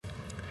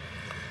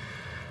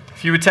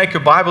If you would take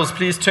your Bibles,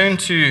 please turn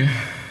to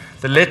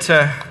the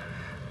letter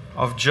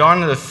of John,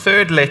 the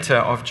third letter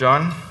of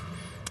John.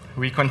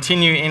 We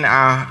continue in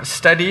our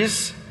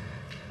studies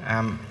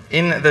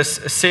in this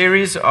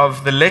series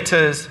of the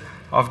letters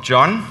of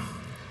John.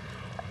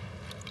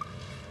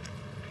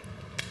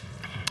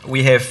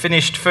 We have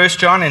finished 1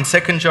 John and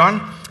 2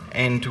 John,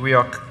 and we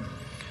are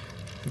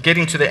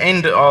getting to the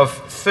end of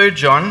 3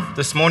 John.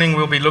 This morning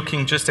we'll be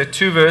looking just at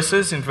two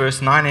verses in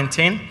verse 9 and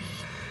 10.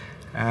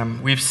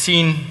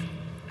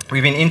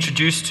 We've been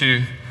introduced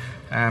to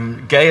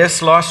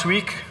Gaius last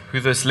week, who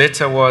this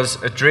letter was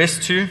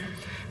addressed to.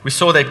 We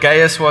saw that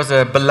Gaius was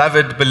a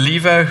beloved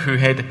believer who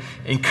had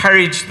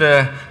encouraged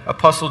the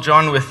Apostle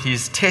John with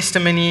his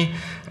testimony,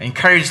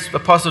 encouraged the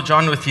Apostle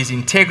John with his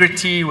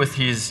integrity, with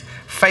his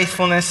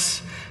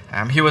faithfulness.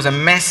 He was a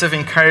massive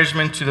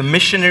encouragement to the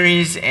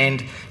missionaries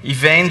and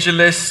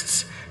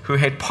evangelists who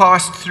had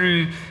passed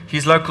through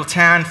his local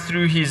town,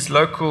 through his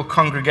local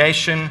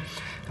congregation.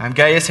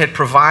 Gaius had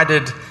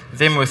provided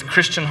them with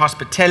Christian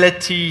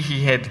hospitality.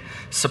 He had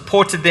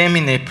supported them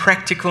in their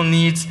practical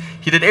needs.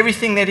 He did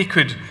everything that he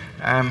could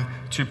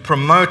to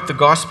promote the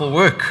gospel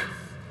work.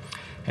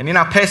 And in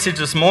our passage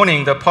this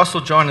morning, the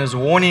Apostle John is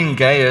warning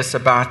Gaius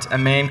about a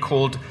man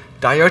called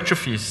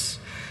Diotrephes.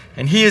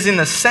 And he is in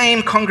the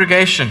same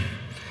congregation,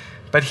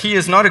 but he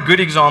is not a good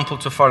example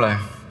to follow.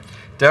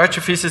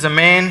 Diotrephes is a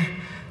man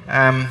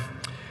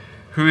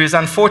who is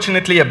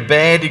unfortunately a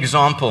bad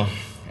example.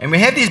 And we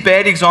have these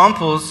bad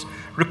examples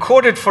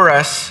recorded for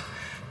us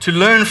to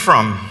learn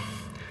from.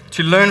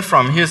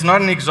 He is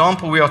not an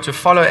example we are to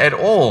follow at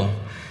all.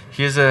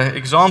 He is an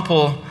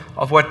example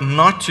of what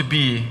not to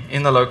be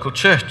in the local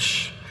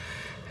church.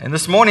 And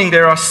this morning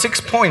there are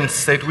 6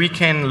 points that we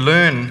can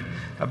learn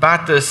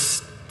about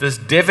this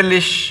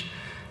devilish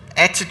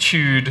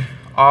attitude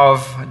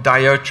of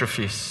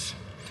Diotrephes.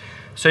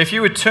 So if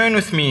you would turn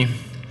with me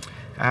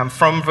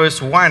from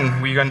verse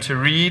 1, we're going to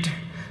read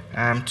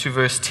to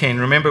verse 10.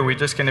 Remember, we're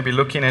just going to be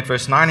looking at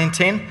verse 9 and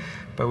 10,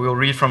 but we'll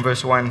read from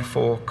verse 1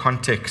 for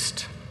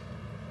context.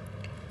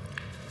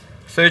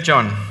 3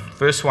 John,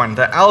 verse 1.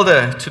 The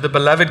elder to the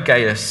beloved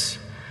Gaius,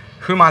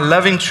 whom I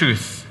love in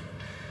truth.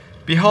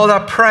 Behold,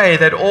 I pray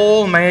that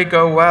all may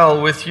go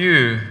well with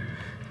you,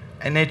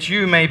 and that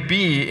you may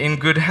be in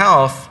good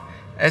health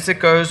as it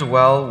goes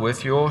well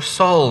with your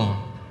soul.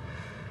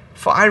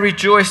 For I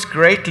rejoiced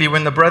greatly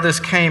when the brothers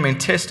came and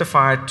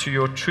testified to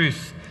your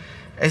truth,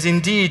 as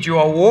indeed you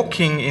are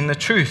walking in the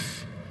truth.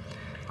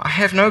 I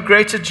have no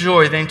greater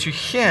joy than to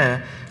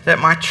hear that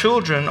my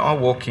children are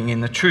walking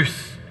in the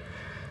truth.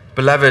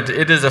 Beloved,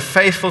 it is a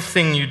faithful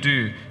thing you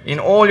do in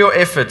all your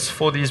efforts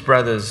for these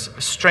brothers,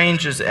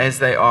 strangers as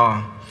they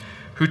are,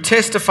 who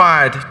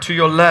testified to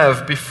your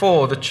love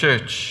before the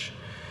church.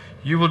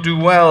 You will do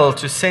well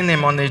to send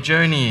them on their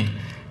journey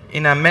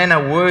in a manner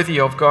worthy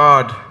of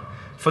God,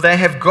 for they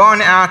have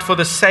gone out for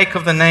the sake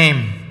of the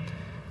name,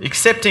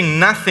 accepting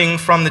nothing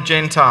from the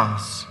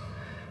Gentiles.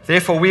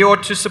 Therefore, we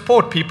ought to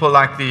support people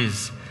like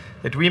these,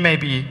 that we may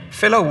be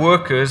fellow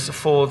workers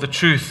for the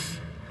truth.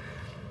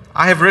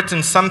 I have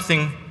written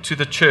something to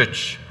the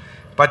church,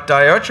 but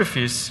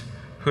Diotrephes,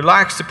 who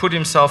likes to put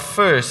himself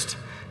first,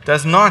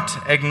 does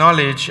not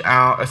acknowledge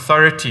our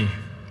authority.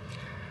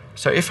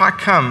 So if I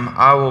come,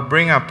 I will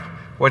bring up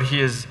what he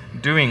is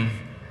doing,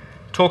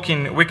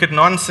 talking wicked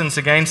nonsense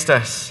against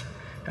us.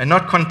 And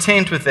not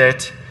content with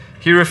that,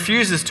 he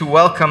refuses to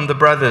welcome the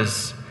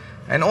brothers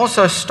and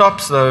also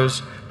stops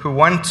those who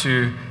want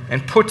to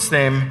and puts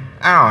them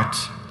out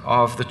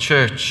of the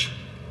church.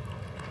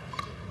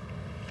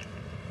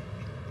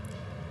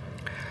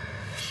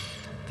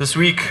 This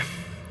week,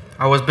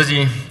 I was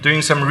busy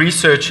doing some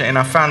research and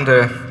I found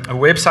a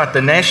website,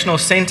 the National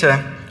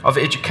Centre of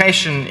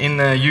Education in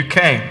the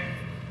UK,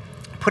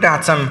 put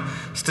out some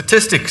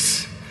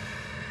statistics.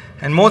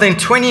 And more than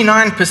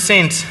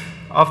 29%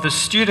 of the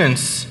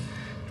students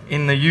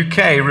in the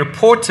UK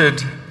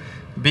reported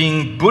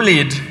being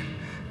bullied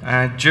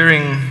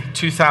during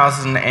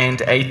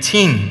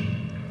 2018.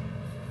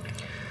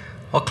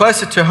 Well,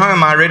 closer to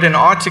home, I read an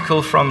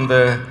article from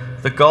the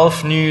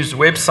Gulf News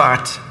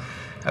website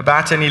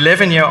about an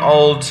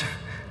 11-year-old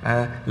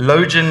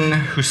Lojan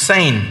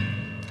Hussein.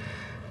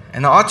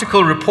 And the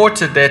article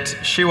reported that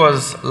she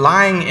was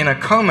lying in a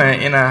coma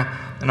in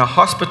a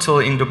hospital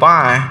in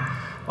Dubai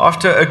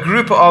after a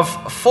group of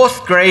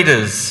 4th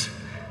graders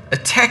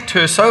attacked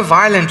her so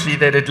violently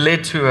that it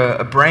led to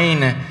a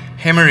brain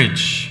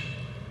hemorrhage.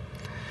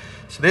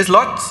 So there's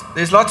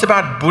lots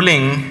about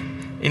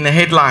bullying in the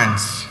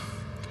headlines.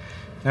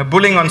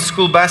 Bullying on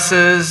school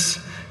buses,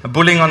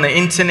 bullying on the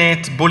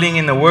internet, bullying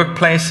in the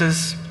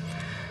workplaces.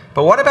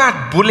 But what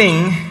about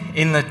bullying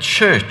in the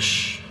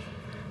church?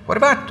 What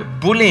about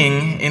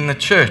bullying in the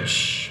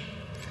church?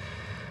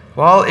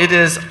 Well, it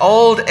is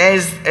old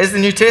as the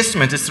New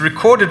Testament. It's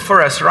recorded for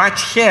us right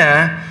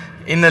here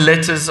in the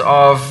letters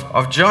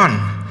of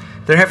John.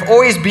 There have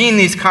always been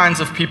these kinds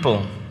of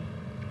people.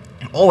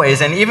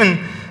 Always. And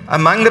even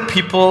among the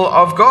people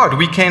of God,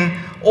 we can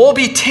all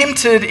be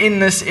tempted in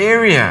this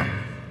area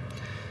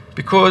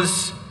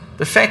because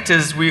the fact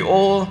is we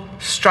all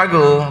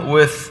struggle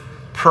with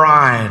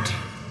pride.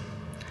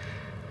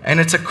 And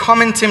it's a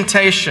common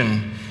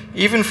temptation,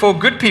 even for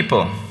good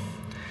people.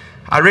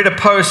 I read a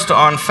post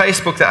on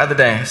Facebook the other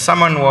day.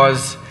 Someone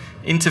was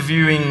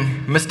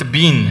interviewing Mr.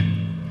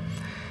 Bean,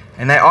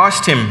 and they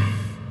asked him,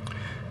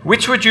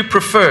 which would you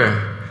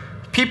prefer,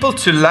 people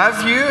to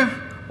love you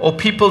or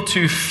people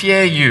to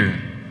fear you?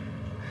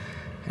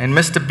 And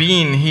Mr.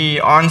 Bean, he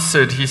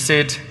answered, he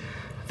said,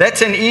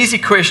 that's an easy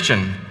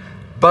question,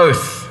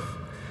 both.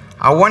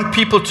 I want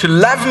people to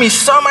love me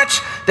so much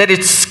that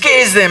it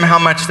scares them how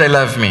much they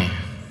love me.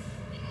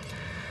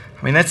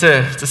 I mean, it's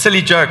a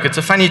silly joke, it's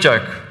a funny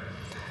joke.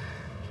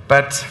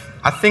 But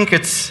I think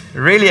it's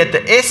really at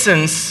the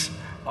essence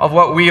of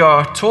what we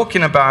are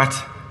talking about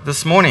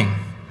this morning.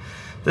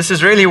 This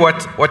is really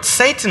what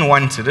Satan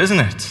wanted, isn't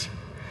it?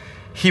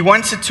 He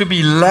wanted to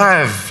be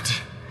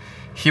loved.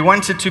 He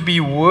wanted to be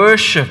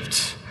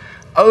worshipped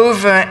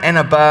over and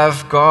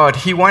above God.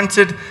 He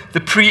wanted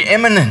the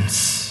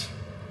preeminence.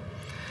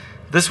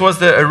 This was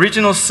the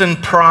original sin,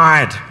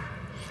 pride.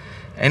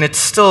 And it's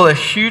still a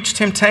huge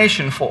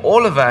temptation for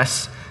all of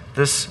us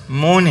this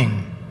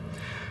morning.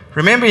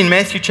 Remember in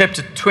Matthew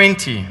chapter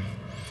 20,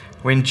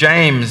 when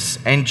James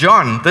and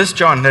John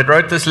that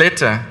wrote this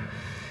letter,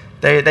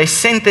 they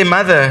sent their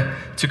mother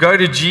to go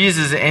to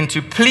Jesus and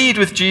to plead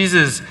with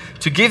Jesus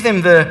to give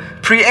them the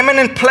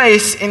preeminent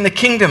place in the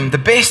kingdom, the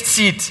best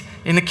seat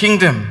in the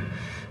kingdom,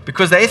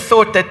 because they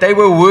thought that they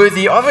were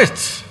worthy of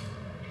it.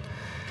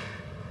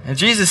 And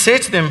Jesus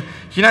said to them,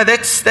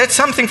 that's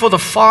something for the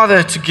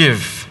Father to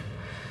give.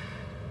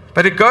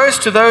 But it goes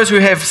to those who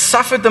have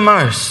suffered the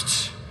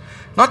most.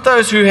 Not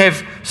those who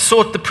have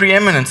sought the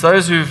preeminence,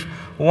 those who've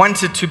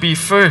wanted to be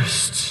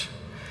first.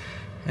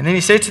 And then he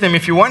said to them,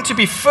 if you want to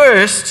be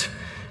first,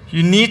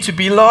 you need to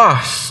be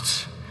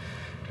last.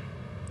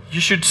 You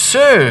should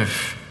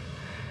serve.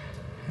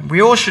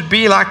 We all should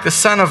be like the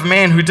Son of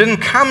Man, who didn't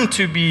come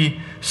to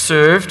be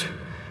served,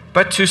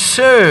 but to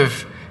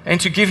serve and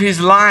to give his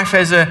life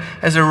as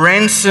a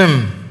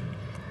ransom.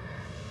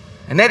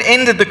 And that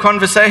ended the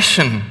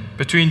conversation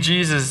between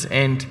Jesus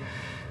and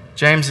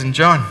James and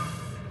John.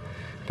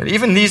 But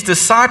even these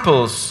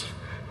disciples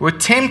were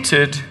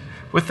tempted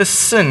with the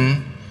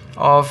sin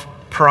of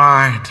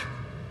pride.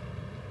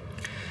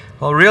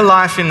 Well, real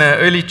life in the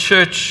early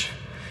church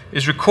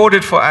is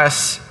recorded for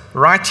us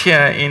right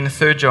here in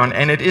 3 John,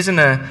 and it isn't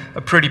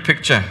a pretty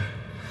picture.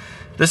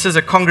 This is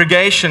a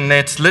congregation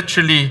that's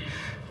literally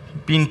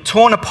been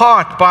torn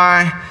apart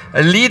by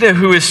a leader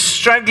who is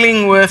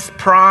struggling with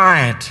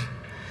pride.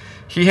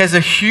 He has a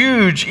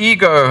huge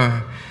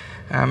ego.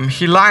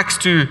 He likes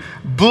to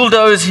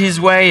bulldoze his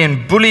way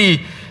and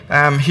bully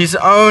his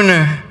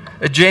own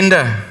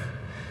agenda.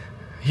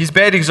 His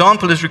bad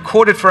example is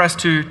recorded for us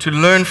to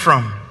learn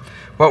from,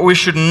 what we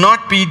should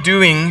not be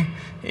doing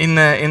in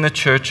the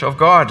church of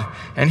God.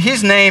 And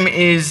his name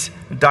is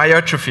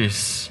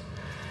Diotrephes.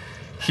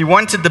 He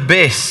wanted the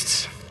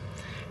best.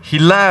 He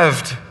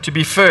loved to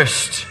be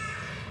first.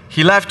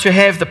 He loved to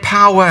have the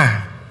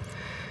power.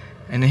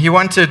 And he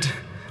wanted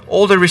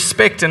all the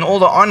respect and all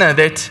the honor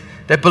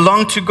that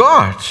belonged to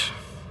God.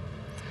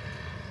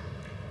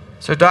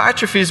 So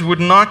Diotrephes would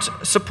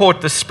not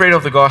support the spread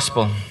of the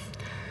gospel.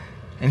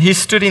 And he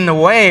stood in the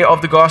way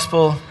of the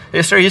gospel.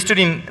 He stood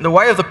in the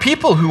way of the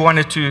people who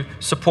wanted to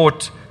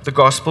support the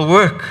gospel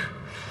work.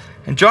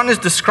 And John is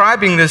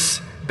describing this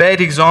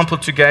bad example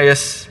to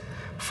Gaius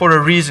for a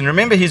reason.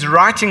 Remember, he's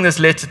writing this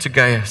letter to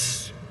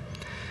Gaius.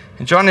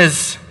 And John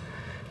is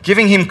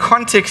giving him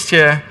context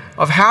here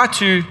of how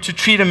to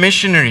treat a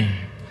missionary.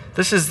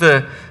 This is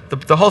the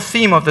whole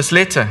theme of this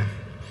letter.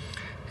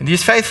 And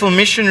these faithful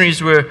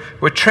missionaries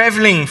were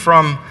traveling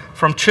from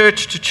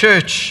church to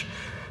church,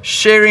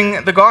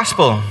 sharing the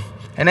gospel.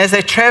 And as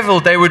they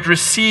traveled, they would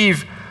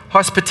receive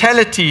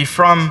hospitality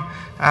from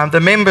the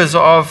members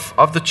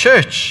of the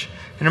church.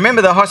 And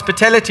remember, the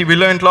hospitality we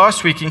learned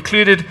last week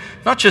included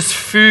not just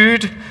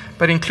food,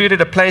 but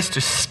included a place to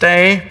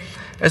stay,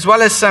 as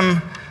well as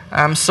some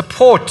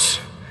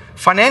support,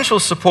 financial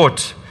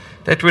support,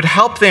 that would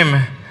help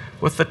them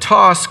with the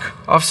task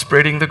of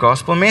spreading the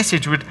gospel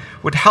message,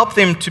 would help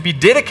them to be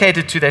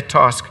dedicated to that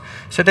task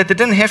so that they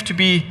didn't have to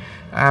be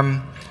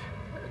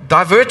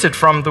diverted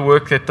from the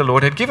work that the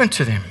Lord had given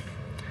to them.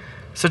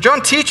 So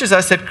John teaches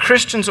us that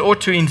Christians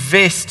ought to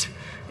invest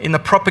in the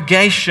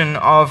propagation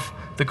of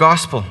the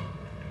gospel.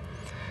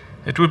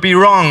 It would be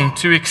wrong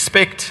to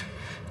expect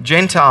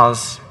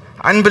Gentiles,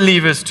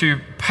 unbelievers, to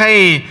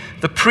pay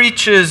the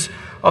preachers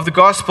of the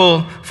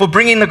gospel for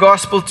bringing the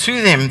gospel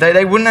to them.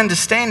 They wouldn't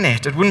understand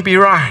that. It wouldn't be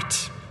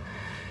right.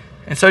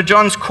 And so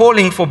John's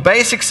calling for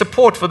basic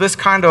support for this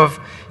kind of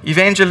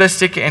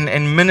evangelistic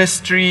and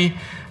ministry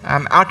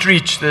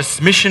outreach,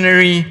 this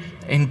missionary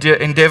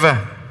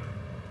endeavor.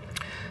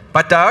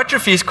 But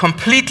Diotrephes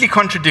completely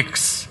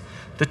contradicts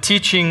the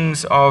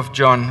teachings of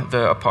John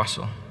the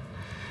Apostle.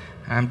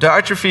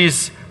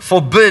 Diotrephes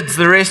forbids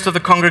the rest of the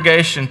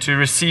congregation to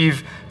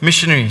receive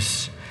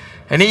missionaries.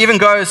 And he even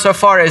goes so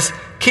far as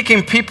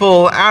kicking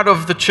people out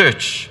of the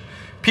church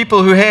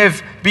people who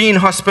have been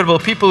hospitable,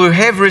 people who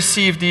have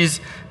received these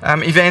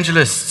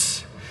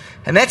evangelists.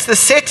 And that's the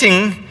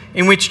setting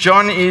in which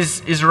John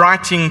is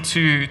writing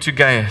to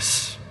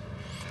Gaius.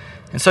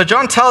 And so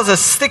John tells us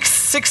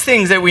six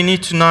things that we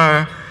need to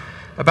know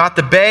about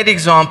the bad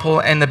example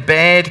and the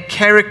bad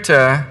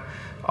character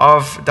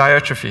of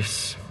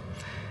Diotrephes.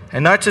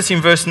 And notice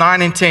in verse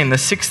 9 and 10, the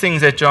 6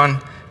 things that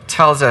John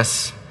tells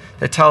us,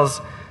 that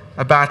tells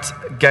about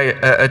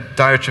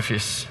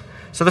Diotrephes.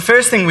 So the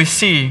first thing we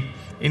see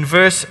in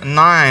verse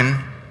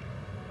 9,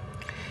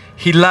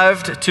 he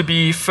loved to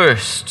be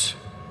first.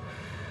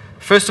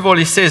 First of all,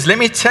 he says, let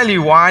me tell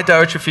you why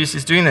Diotrephes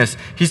is doing this.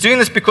 He's doing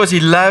this because he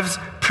loves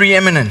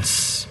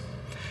preeminence.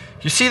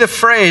 You see the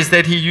phrase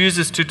that he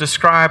uses to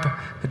describe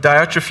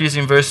Diotrephes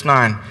in verse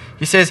 9.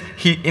 He says,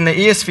 in the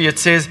ESV it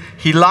says,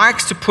 he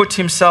likes to put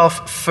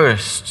himself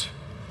first.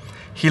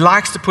 He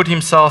likes to put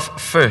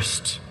himself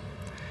first.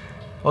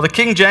 Well, the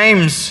King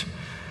James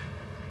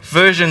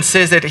Version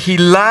says that he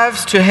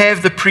loves to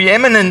have the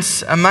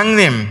preeminence among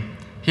them.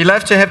 He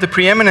loves to have the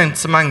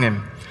preeminence among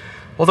them.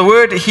 Well, the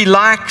word he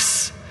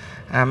likes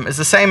is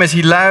the same as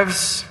he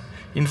loves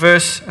in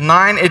verse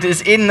 9. It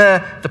is in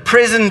the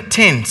present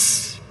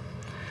tense.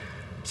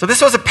 So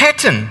this was a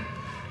pattern.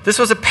 This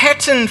was a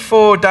pattern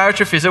for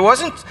Diotrephes. It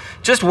wasn't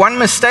just one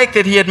mistake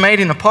that he had made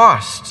in the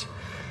past.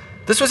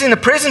 This was in the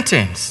present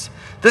tense.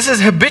 This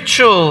is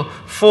habitual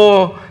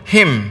for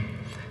him.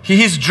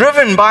 He is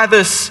driven by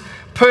this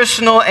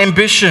personal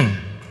ambition.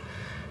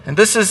 And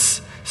this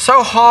is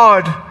so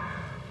hard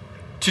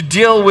to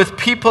deal with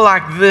people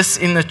like this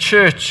in the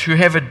church who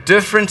have a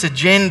different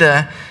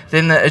agenda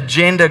than the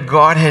agenda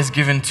God has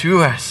given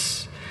to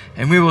us.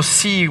 And we will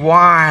see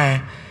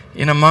why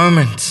in a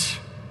moment.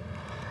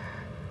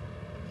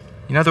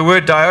 You know, the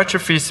word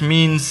Diotrephes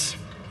means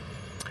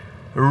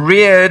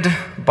reared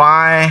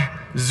by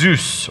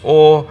Zeus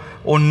or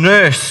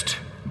nursed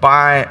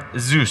by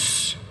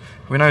Zeus.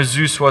 We know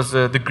Zeus was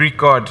the Greek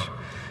god,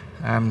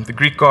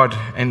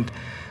 and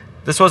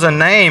this was a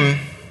name,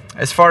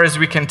 as far as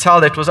we can tell,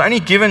 that was only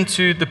given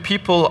to the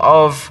people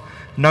of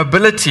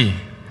nobility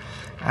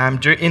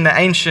in the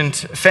ancient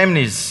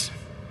families.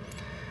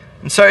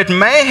 And so it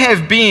may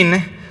have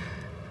been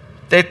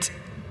that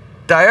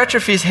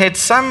Diotrephes had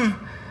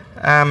some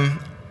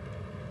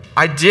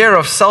idea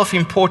of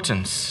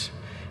self-importance.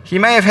 He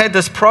may have had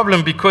this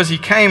problem because he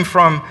came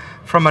from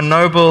a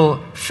noble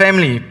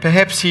family.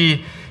 Perhaps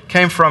he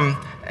came from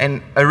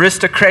an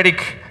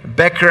aristocratic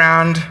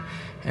background,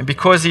 and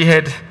because he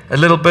had a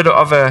little bit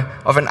of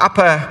an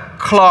upper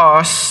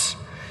class,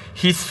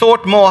 he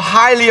thought more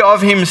highly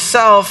of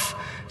himself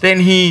than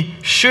he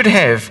should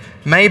have.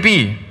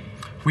 Maybe.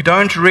 We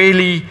don't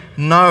really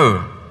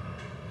know.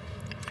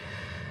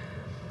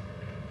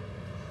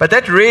 But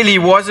that really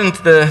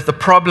wasn't the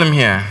problem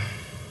here.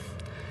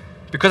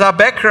 Because our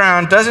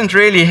background doesn't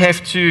really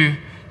have to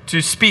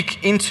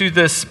speak into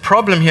this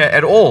problem here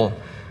at all.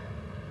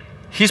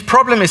 His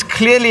problem is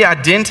clearly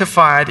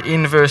identified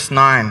in verse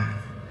 9.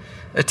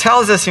 It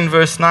tells us in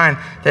verse 9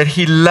 that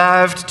he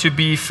loved to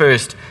be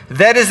first.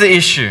 That is the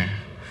issue.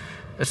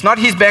 It's not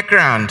his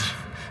background.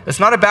 It's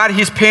not about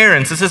his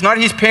parents. This is not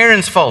his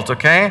parents' fault,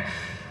 okay?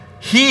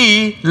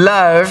 He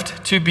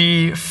loved to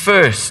be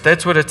first.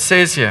 That's what it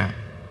says here.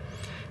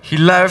 He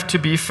loved to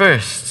be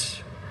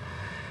first.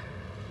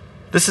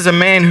 This is a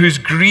man who's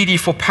greedy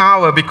for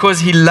power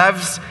because he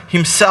loves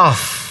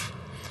himself.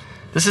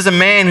 This is a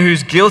man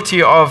who's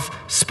guilty of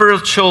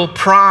spiritual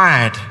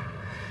pride.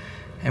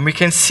 And we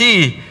can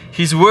see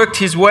he's worked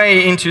his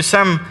way into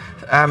some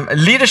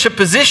leadership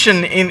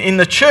position in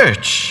the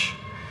church.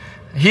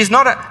 He's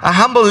not a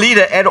humble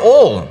leader at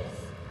all.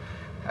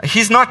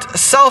 He's not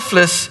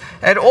selfless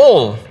at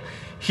all.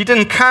 He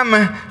didn't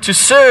come to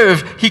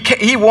serve.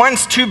 He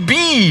wants to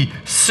be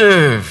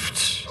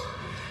served.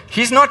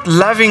 He's not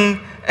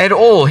loving at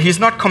all. He's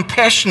not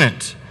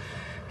compassionate.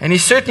 And he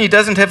certainly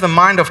doesn't have the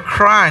mind of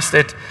Christ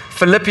that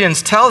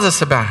Philippians tells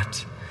us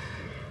about.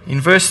 In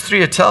verse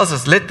 3 it tells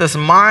us, let this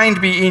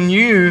mind be in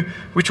you,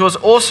 which was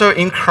also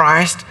in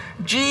Christ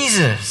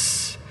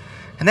Jesus.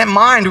 And that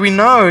mind we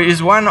know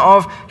is one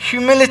of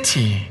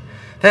humility.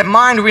 That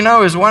mind we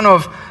know is one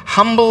of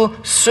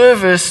humble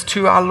service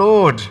to our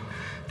Lord.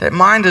 That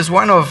mind is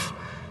one of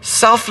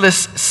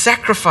selfless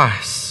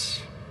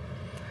sacrifice.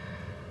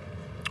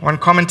 One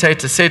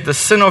commentator said the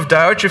sin of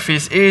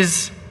Diotrephes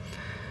is,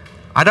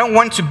 I don't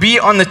want to be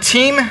on the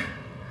team.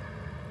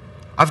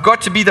 I've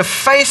got to be the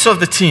face of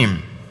the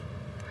team.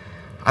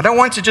 I don't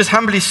want to just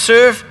humbly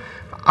serve.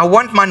 I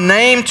want my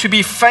name to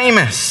be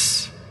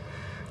famous.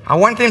 I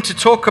want them to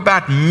talk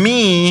about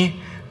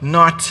me,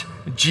 not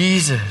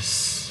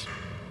Jesus.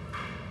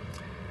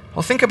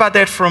 Well, think about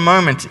that for a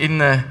moment in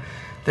the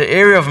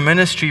area of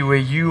ministry where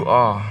you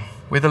are,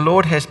 where the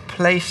Lord has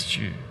placed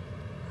you.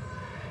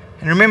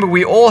 And remember,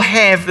 we all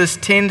have this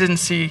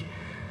tendency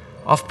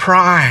of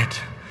pride.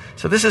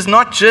 So this is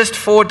not just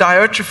for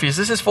Diotrephes.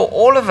 This is for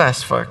all of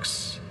us,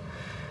 folks.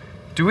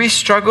 Do we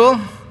struggle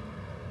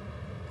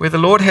where the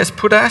Lord has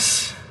put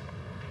us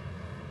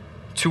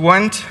to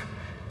want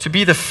to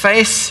be the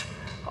face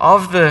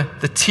of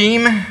the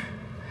team?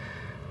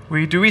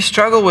 Do we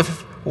struggle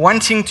with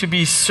wanting to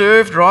be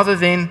served rather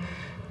than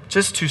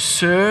just to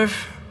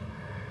serve?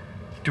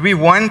 Do we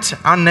want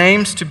our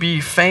names to be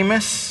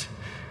famous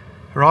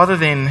rather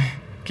than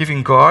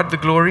giving God the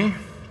glory?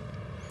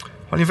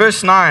 Well, in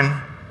verse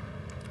 9,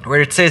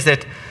 where it says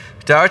that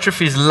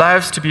Diotrephes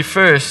loves to be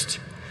first,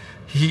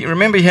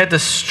 remember he had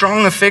this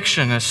strong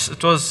affection.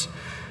 It was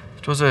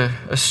a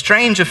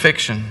strange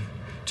affection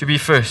to be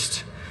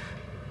first.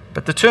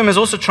 But the term is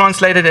also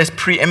translated as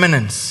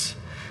preeminence.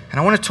 And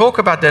I want to talk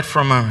about that for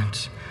a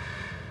moment,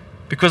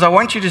 because I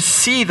want you to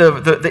see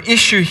the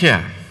issue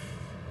here.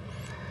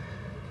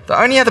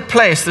 The only other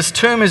place this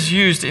term is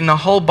used in the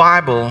whole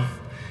Bible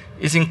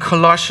is in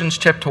Colossians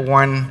chapter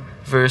 1,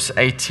 verse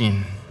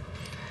 18.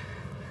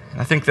 And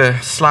I think the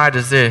slide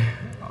is there.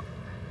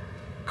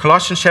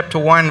 Colossians chapter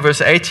 1, verse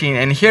 18.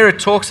 And here it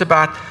talks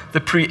about the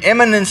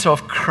preeminence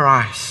of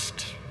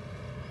Christ.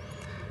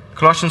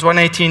 Colossians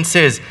 1:18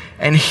 says,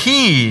 and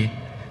he,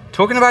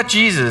 talking about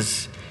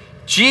Jesus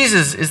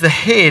is the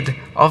head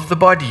of the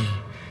body.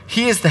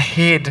 He is the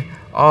head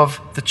of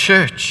the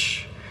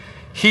church.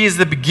 He is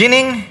the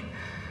beginning.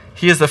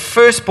 He is the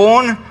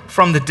firstborn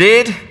from the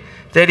dead,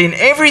 that in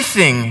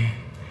everything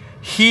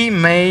he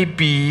may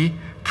be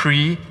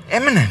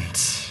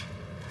preeminent.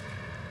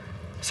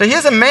 So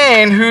here's a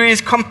man who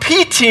is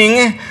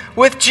competing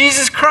with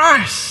Jesus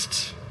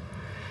Christ.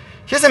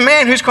 Here's a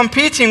man who's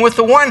competing with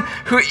the one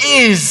who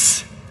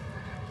is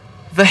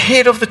the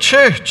head of the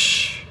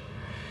church.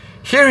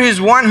 Here is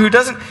one who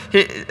doesn't,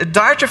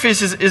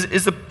 Diotrephes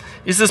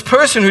is this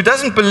person who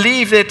doesn't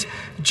believe that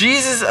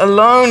Jesus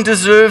alone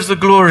deserves the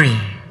glory.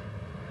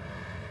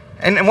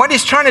 And what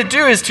he's trying to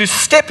do is to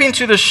step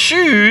into the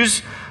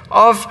shoes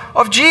of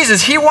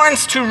Jesus. He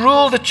wants to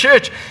rule the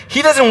church.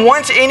 He doesn't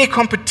want any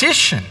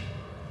competition.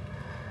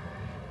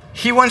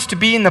 He wants to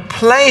be in the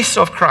place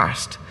of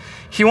Christ.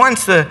 He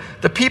wants the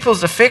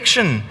people's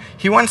affection.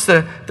 He wants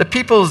the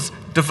people's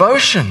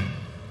devotion.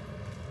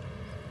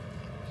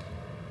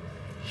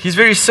 He's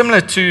very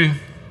similar to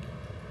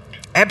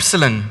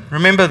Absalom.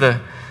 Remember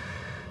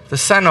the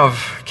son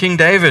of King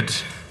David.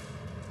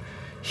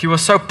 He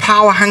was so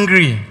power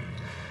hungry.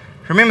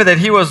 Remember that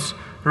he was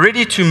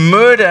ready to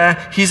murder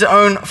his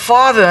own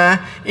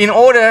father in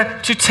order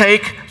to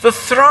take the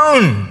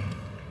throne.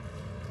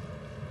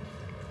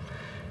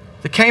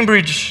 The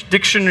Cambridge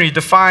Dictionary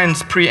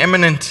defines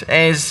preeminent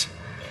as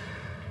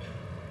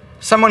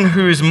someone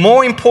who is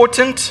more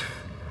important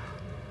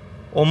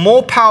or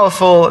more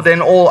powerful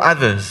than all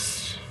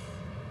others.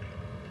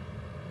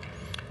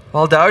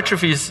 Well,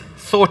 Diotrephes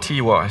thought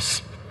he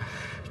was.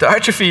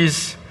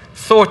 Diotrephes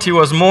thought he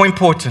was more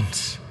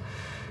important.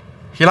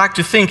 He liked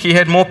to think he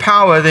had more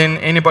power than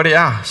anybody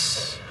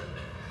else.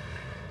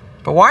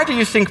 But why do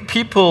you think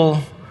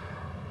people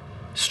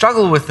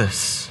struggle with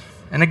this?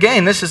 And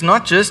again, this is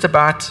not just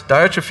about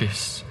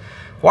Diotrephes.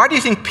 Why do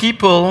you think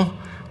people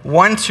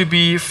want to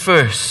be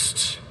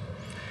first?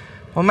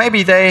 Well,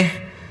 maybe they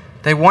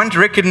want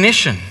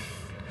recognition.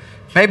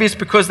 Maybe it's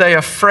because they're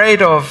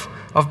afraid of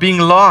being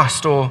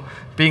lost, or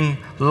being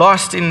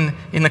lost in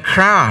the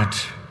crowd,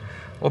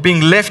 or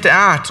being left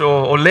out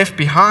or left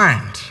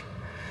behind.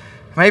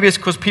 Maybe it's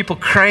because people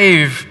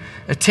crave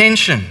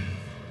attention.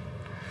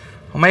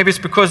 Or maybe it's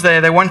because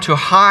they want to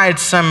hide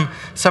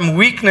some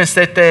weakness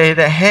that they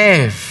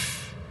have.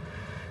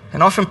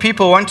 And often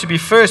people want to be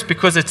first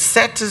because it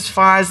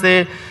satisfies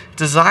their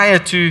desire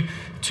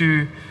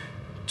to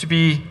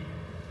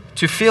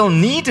feel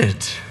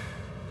needed.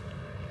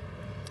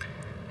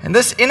 And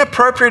this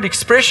inappropriate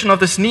expression of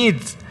this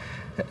need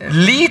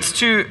leads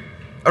to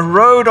a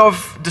road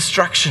of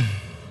destruction.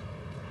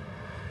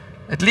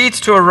 It leads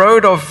to a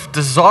road of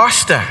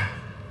disaster.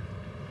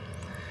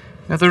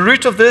 Now, the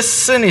root of this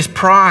sin is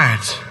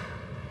pride.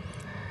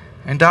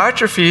 And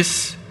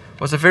Diotrephes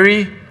was a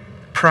very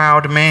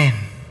proud man.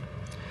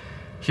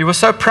 He was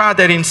so proud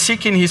that in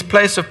seeking his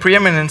place of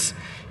preeminence,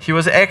 he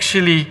was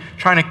actually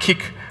trying to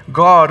kick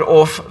God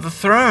off the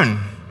throne.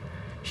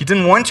 He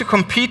didn't want to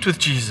compete with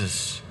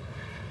Jesus.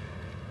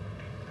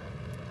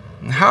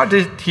 And how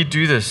did he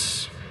do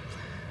this?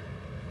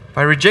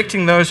 By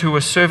rejecting those who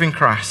were serving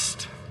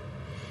Christ.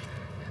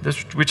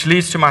 This, which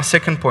leads to my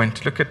second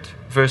point. Look at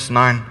verse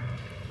 9.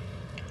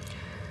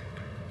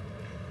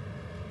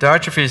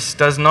 Diotrephes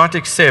does not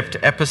accept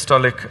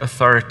apostolic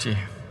authority.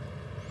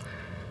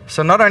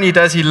 So not only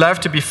does he love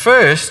to be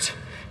first,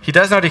 he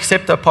does not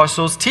accept the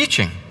apostles'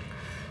 teaching.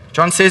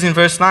 John says in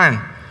verse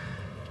 9,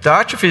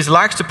 Diotrephes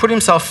likes to put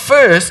himself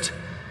first,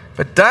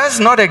 but does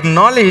not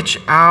acknowledge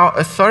our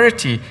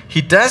authority.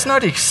 He does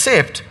not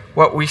accept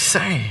what we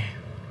say.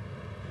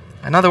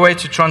 Another way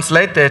to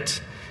translate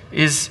that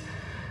is,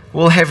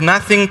 will have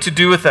nothing to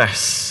do with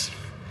us.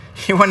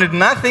 He wanted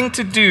nothing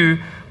to do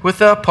with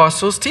the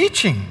apostles'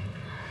 teaching.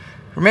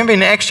 Remember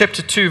in Acts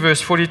chapter 2,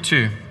 verse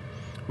 42,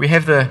 we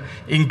have the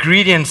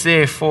ingredients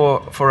there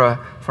for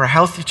a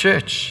healthy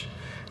church.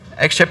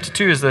 Acts chapter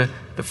 2 is the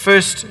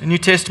first New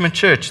Testament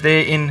church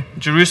there in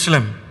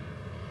Jerusalem.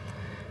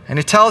 And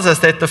it tells us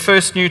that the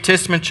first New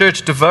Testament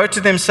church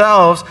devoted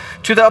themselves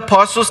to the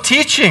apostles'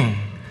 teaching,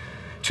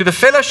 to the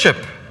fellowship,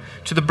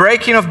 to the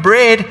breaking of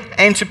bread,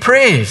 and to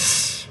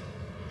prayers.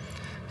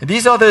 And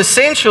these are the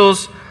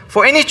essentials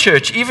for any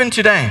church, even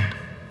today.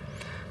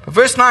 But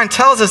verse 9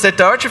 tells us that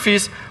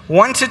Diotrephes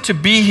wanted to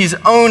be his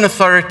own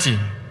authority,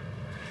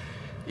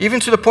 even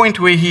to the point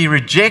where he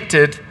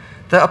rejected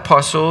the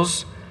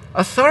apostles'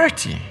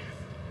 authority.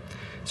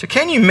 So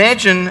can you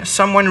imagine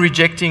someone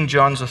rejecting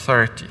John's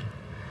authority?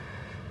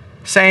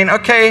 Saying,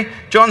 okay,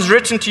 John's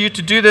written to you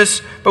to do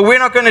this, but we're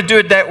not going to do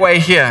it that way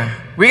here.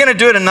 We're going to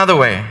do it another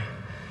way.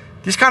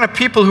 These kind of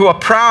people who are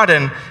proud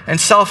and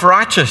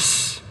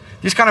self-righteous,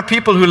 these kind of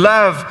people who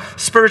love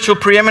spiritual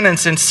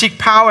preeminence and seek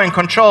power and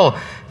control,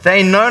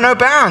 they know no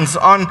bounds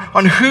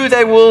on who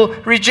they will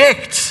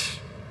reject.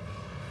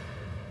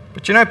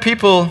 But you know,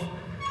 people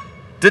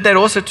did that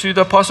also to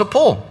the Apostle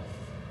Paul.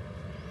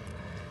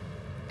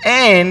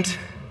 And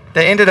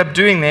they ended up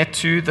doing that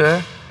to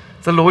the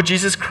Lord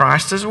Jesus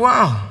Christ as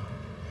well.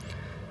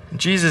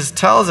 Jesus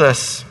tells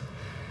us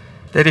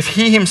that if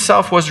he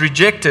himself was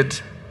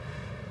rejected,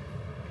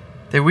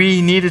 that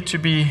we needed to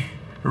be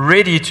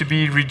ready to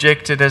be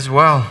rejected as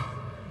well.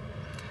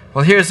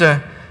 Well, here's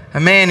a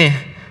man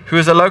who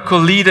is a local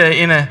leader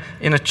in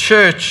a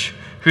church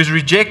who's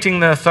rejecting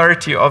the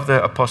authority of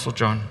the Apostle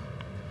John.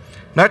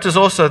 Notice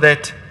also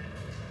that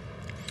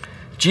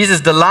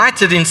Jesus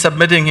delighted in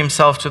submitting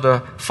himself to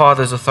the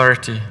Father's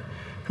authority.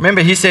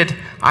 Remember, he said,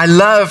 I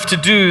love to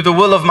do the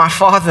will of my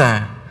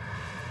Father.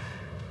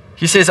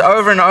 He says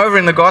over and over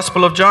in the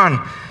Gospel of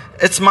John,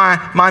 it's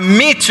my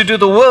meat to do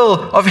the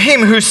will of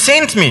him who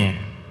sent me.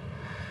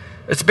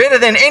 It's better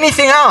than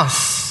anything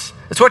else.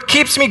 It's what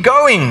keeps me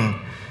going.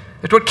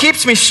 It's what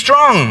keeps me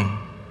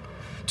strong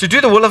to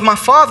do the will of my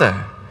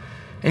Father.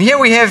 And here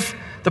we have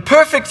the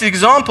perfect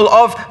example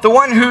of the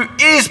one who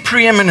is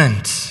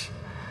preeminent.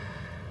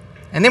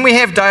 And then we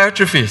have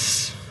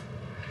Diotrephes.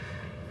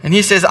 And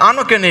he says, I'm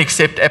not going to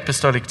accept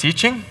apostolic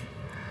teaching.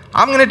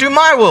 I'm going to do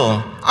my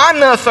will. I'm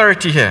the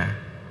authority here.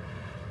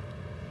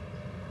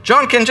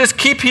 John can just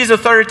keep his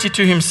authority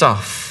to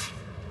himself.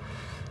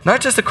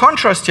 Notice the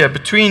contrast here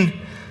between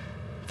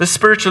the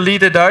spiritual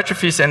leader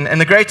Diotrephes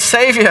and the great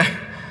Savior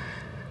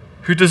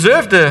who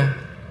deserved the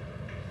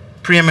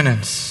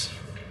preeminence.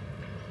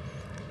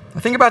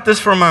 Now think about this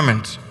for a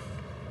moment.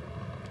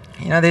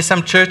 You know, there's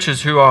some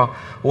churches who are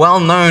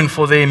well known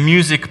for their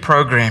music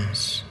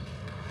programs.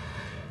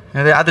 You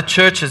know, there are other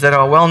churches that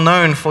are well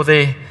known for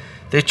their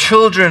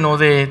children or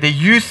their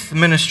youth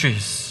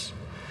ministries.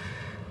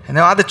 And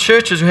there are other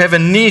churches who have a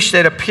niche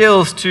that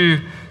appeals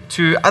to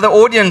other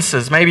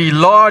audiences, maybe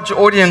large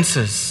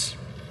audiences.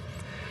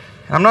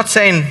 And I'm not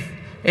saying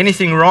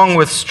anything wrong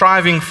with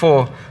striving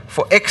for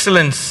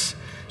excellence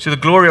to the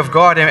glory of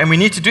God, and we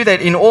need to do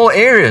that in all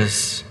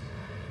areas.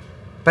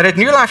 But at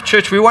New Life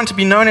Church, we want to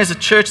be known as a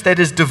church that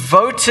is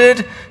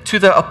devoted to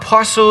the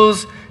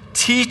apostles'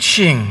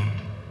 teaching.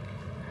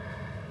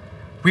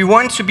 We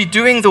want to be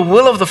doing the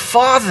will of the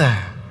Father.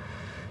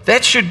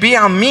 That should be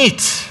our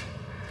meat.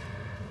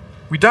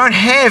 We don't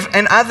have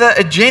another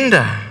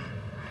agenda.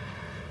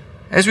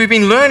 As we've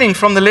been learning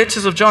from the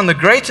letters of John, the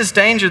greatest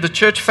danger the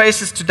church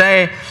faces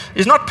today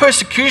is not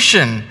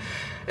persecution,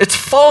 it's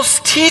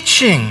false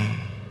teaching.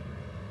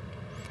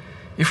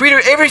 If we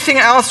do everything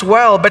else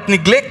well but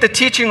neglect the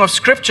teaching of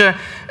Scripture,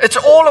 it's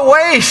all a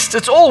waste.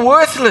 It's all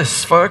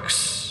worthless,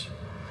 folks.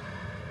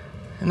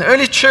 And the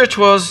early church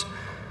was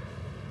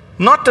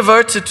not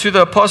devoted to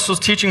the apostles'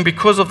 teaching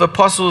because of the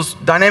apostles'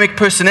 dynamic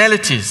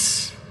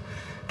personalities.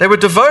 They were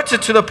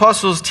devoted to the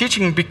apostles'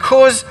 teaching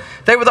because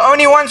they were the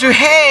only ones who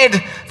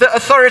had the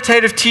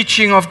authoritative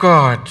teaching of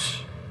God.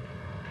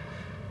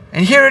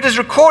 And here it is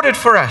recorded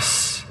for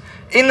us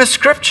in the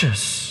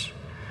Scriptures.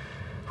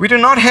 We do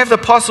not have the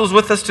apostles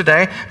with us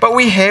today, but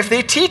we have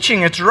their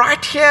teaching. It's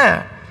right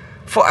here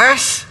for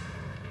us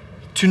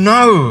to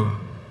know.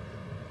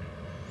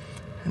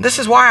 And this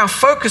is why our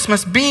focus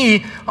must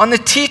be on the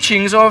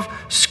teachings of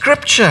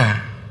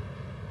Scripture.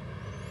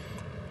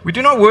 We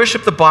do not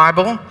worship the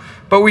Bible,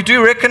 but we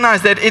do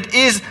recognize that it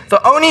is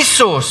the only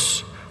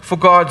source for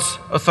God's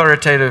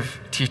authoritative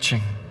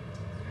teaching.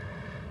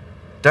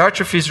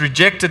 Diotrephes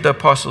rejected the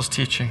apostles'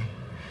 teaching.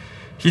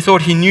 He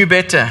thought he knew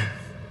better.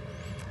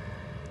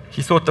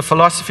 He thought the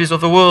philosophies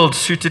of the world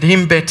suited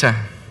him better.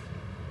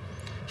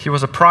 He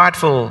was a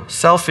prideful,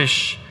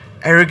 selfish,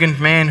 arrogant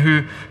man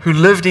who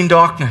lived in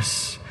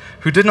darkness,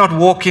 who did not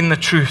walk in the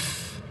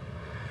truth.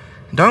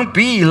 Don't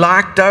be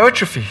like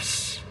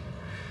Diotrephes.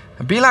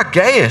 Be like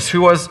Gareth,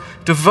 who was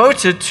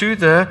devoted to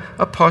the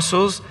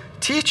apostles'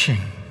 teaching.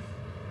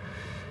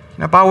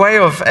 Now, by way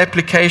of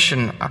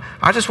application,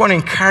 I just want to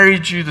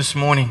encourage you this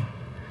morning.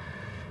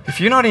 If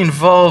you're not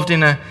involved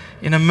in a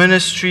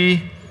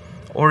ministry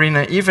or in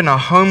even a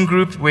home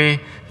group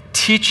where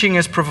teaching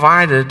is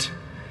provided,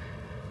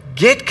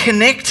 get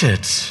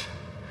connected.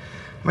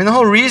 I mean, the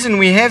whole reason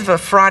we have the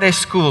Friday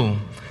school,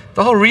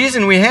 the whole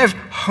reason we have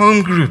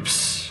home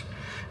groups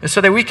is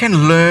so that we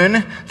can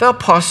learn the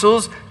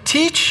apostles'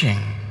 teaching.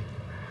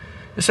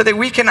 so that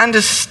we can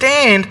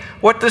understand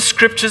what the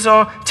Scriptures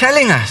are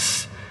telling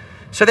us,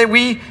 so that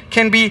we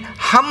can be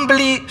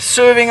humbly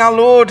serving our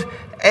Lord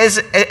as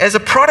a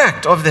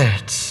product of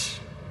that.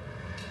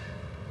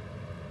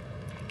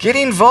 Get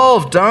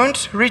involved.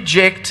 Don't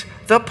reject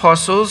the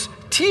apostles'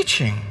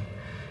 teaching.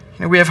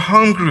 We have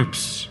home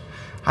groups.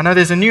 I know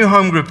there's a new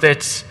home group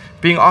that's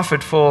being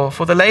offered for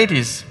the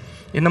ladies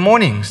in the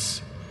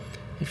mornings.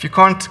 If you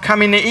can't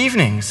come in the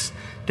evenings,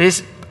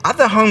 there's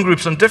other home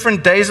groups on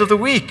different days of the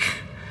week.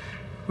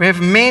 We have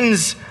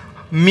men's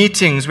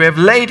meetings, we have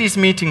ladies'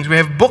 meetings, we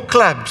have book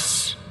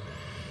clubs,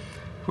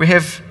 we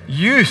have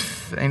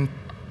youth and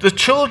the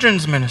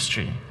children's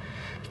ministry.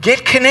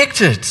 Get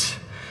connected.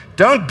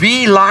 Don't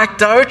be like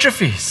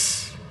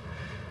Diotrephes.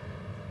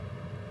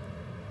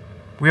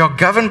 We are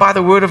governed by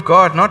the Word of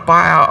God, not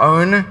by our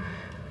own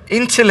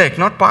intellect,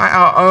 not by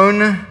our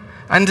own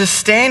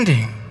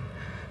understanding,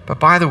 but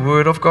by the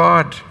Word of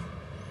God.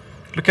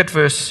 Look at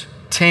verse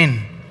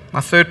 10, my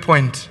third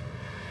point.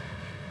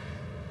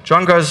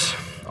 John goes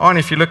on,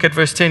 if you look at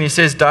verse 10, he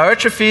says,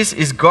 Diotrephes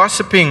is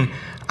gossiping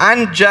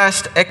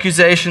unjust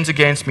accusations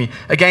against me,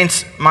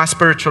 against my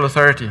spiritual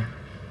authority.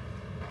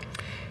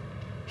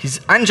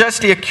 He's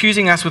unjustly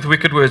accusing us with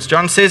wicked words.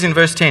 John says in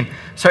verse 10,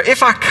 so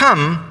if I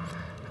come,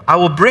 I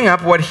will bring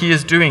up what he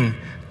is doing,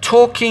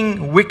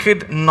 talking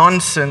wicked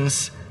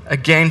nonsense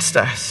against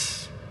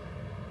us.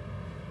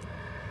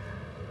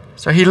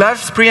 So he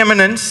loves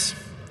preeminence.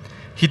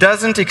 He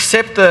doesn't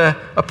accept the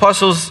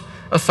apostles'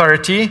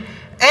 authority,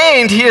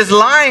 and he is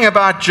lying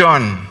about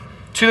John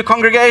to the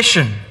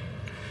congregation.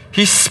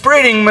 He's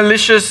spreading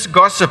malicious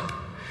gossip.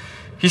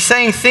 He's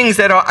saying things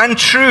that are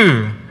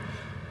untrue.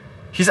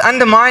 He's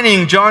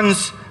undermining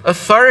John's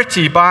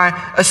authority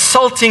by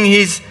assaulting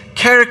his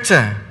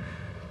character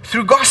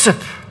through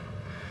gossip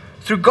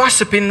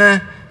in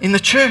the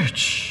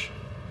church.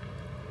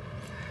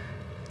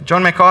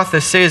 John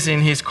MacArthur says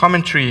in his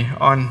commentary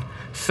on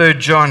 3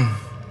 John,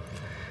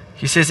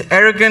 he says,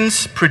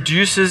 arrogance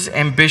produces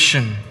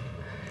ambition.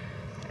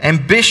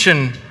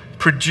 Ambition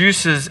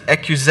produces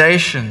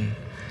accusation.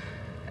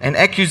 And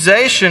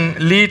accusation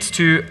leads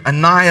to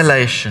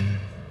annihilation.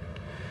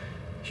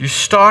 You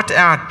start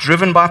out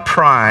driven by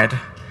pride,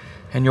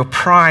 and your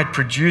pride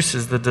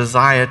produces the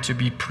desire to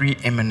be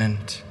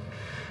preeminent.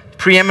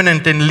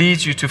 Preeminent then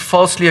leads you to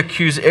falsely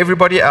accuse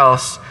everybody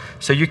else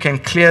so you can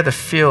clear the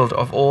field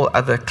of all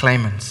other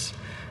claimants.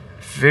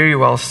 Very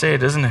well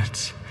said, isn't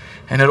it?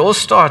 And it all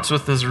starts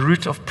with this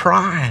root of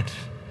pride.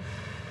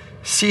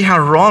 See how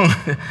wrong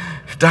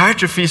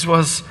Diotrephes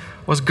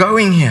was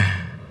going here.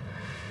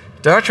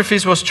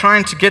 Diotrephes was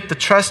trying to get the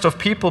trust of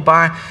people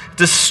by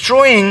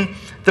destroying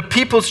the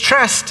people's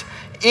trust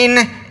in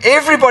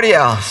everybody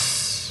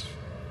else.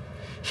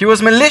 He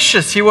was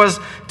malicious. He was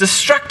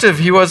destructive.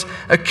 He was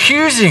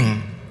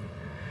accusing,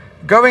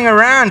 going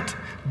around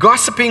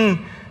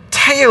gossiping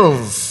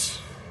tales.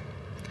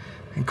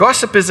 And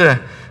gossip is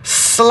a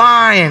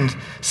sly and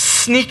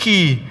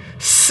sneaky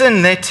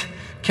sin that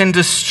can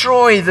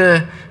destroy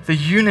the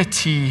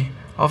unity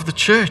of the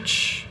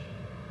church.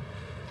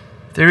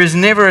 There is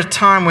never a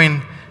time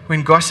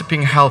when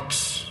gossiping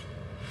helps.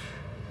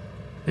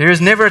 There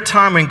is never a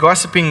time when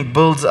gossiping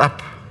builds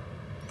up.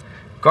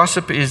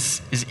 Gossip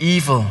is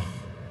evil,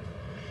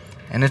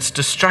 and it's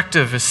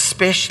destructive,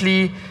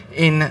 especially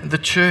in the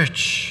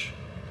church.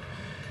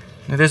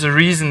 Now, there's a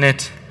reason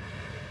that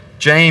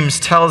James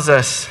tells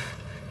us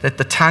that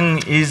the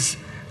tongue is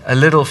a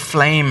little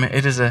flame.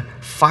 It is a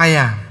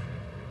fire.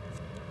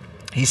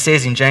 He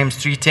says in James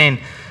 3:10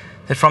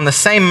 that from the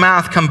same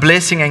mouth come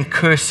blessing and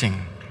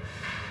cursing.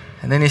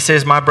 And then he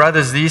says, my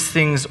brothers, these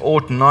things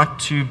ought not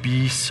to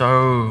be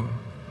so.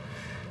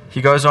 He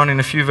goes on in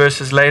a few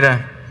verses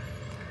later.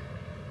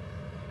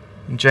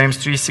 In James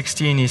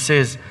 3:16, he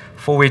says,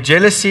 for where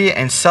jealousy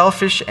and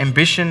selfish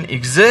ambition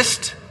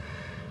exist,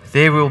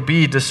 there will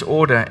be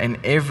disorder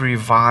and every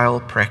vile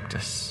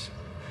practice.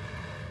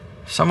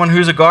 Someone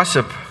who's a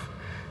gossip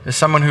is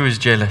someone who is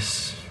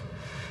jealous.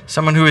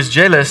 Someone who is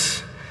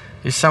jealous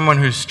is someone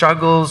who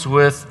struggles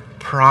with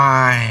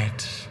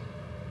pride.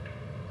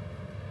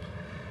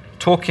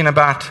 Talking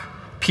about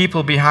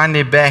people behind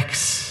their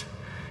backs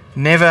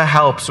never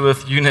helps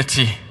with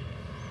unity,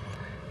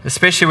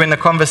 especially when the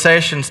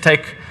conversations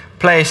take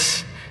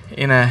place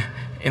in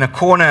a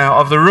corner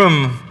of the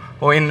room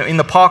or in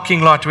the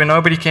parking lot where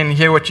nobody can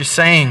hear what you're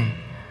saying.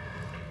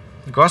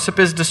 Gossip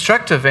is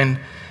destructive, and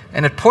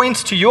it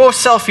points to your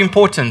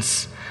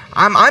self-importance.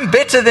 I'm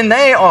better than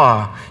they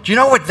are. Do you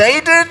know what they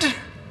did?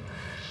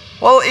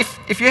 Well,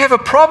 if you have a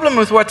problem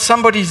with what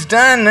somebody's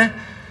done,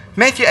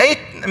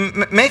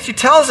 Matthew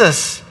tells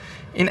us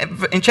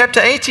in chapter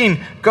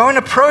 18, go and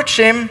approach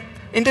them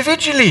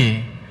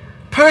individually.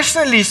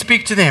 Personally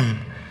speak to them.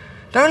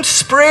 Don't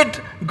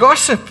spread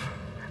gossip,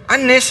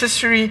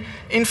 unnecessary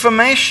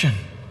information.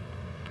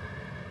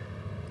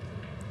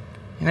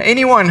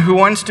 Anyone who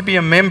wants to be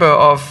a member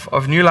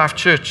of New Life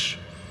Church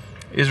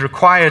is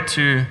required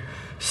to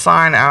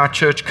sign our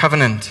church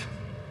covenant.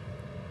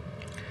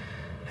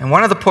 And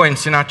one of the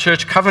points in our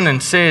church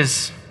covenant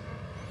says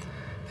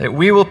that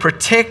we will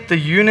protect the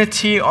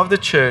unity of the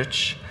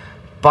church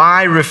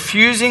by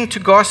refusing to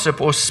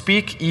gossip or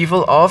speak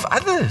evil of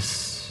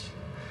others.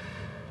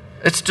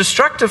 It's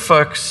destructive,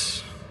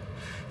 folks.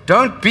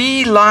 Don't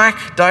be like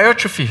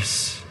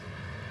Diotrephes,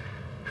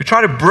 who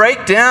try to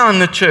break down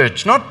the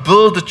church, not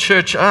build the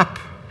church up.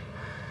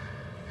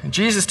 And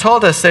Jesus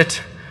told us that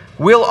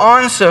we'll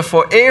answer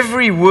for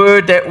every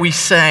word that we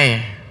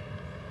say.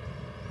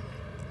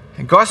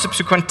 And gossips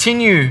who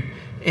continue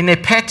in their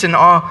pattern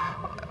are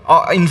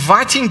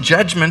inviting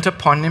judgment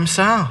upon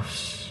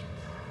themselves.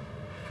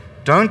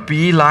 Don't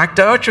be like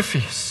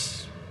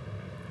Diotrephes.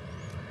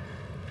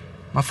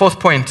 My fourth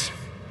point,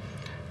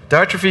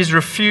 Diotrephes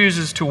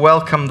refuses to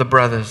welcome the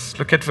brothers.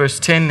 Look at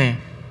verse 10 there.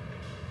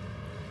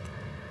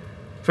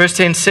 Verse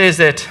 10 says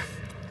that,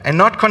 and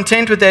not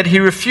content with that, he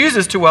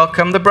refuses to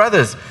welcome the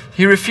brothers.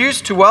 He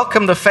refused to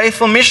welcome the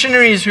faithful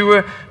missionaries who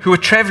were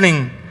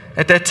traveling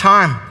at that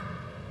time.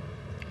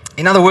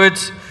 In other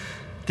words,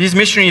 these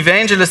missionary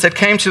evangelists that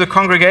came to the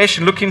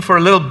congregation looking for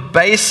a little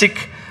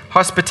basic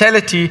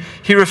hospitality,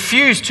 he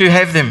refused to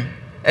have them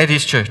at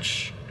his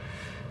church.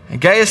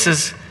 And Gaius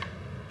is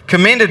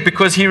commended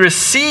because he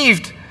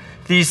received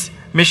these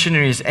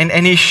missionaries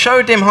and he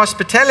showed them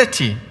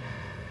hospitality.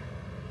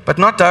 But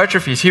not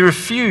Diotrephes. He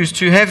refused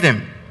to have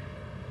them.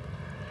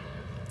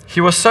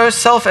 He was so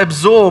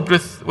self-absorbed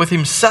with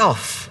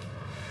himself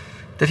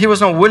that he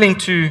was not willing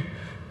to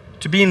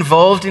be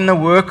involved in the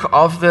work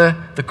of the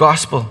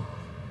gospel,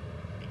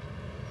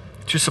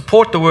 to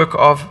support the work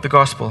of the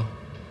gospel.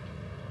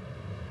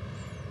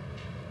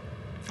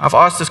 I've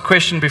asked this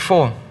question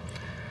before.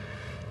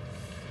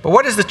 But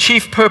what is the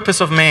chief purpose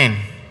of man?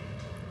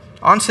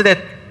 Answer that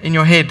in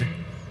your head.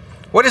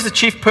 What is the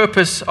chief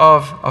purpose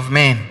of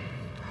man?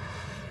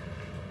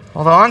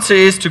 Well, the answer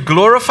is to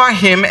glorify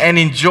Him and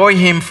enjoy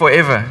Him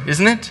forever,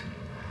 isn't it?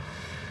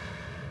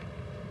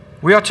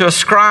 We are to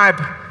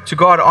ascribe to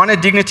God honor,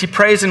 dignity,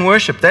 praise, and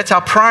worship. That's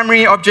our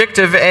primary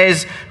objective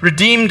as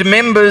redeemed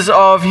members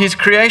of His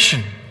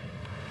creation.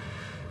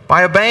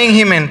 By obeying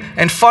Him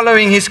and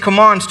following His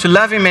commands to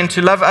love Him and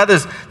to love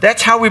others,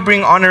 that's how we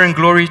bring honor and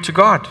glory to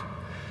God.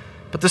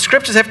 But the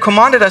Scriptures have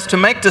commanded us to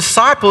make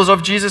disciples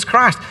of Jesus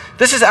Christ.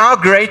 This is our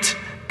great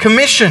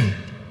commission.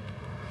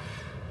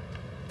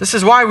 This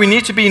is why we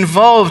need to be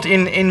involved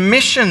in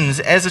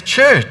missions as a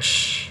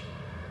church.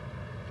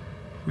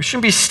 We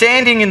shouldn't be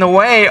standing in the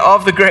way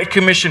of the Great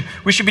Commission.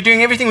 We should be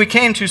doing everything we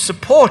can to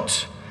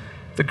support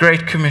the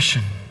Great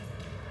Commission.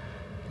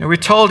 You know, we're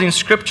told in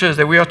Scriptures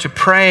that we are to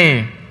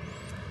pray.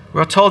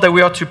 We are told that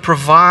we are to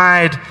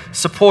provide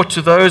support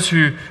to those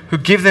who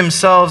give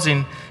themselves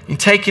in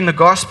taking the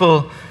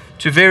gospel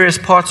to various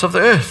parts of the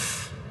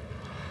earth.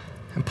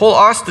 And Paul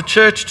asked the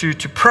church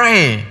to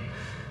pray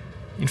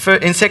in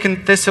 2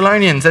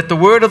 Thessalonians, that the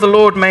word of the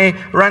Lord may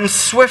run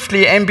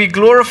swiftly and be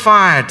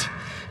glorified,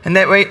 and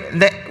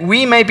that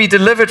we may be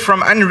delivered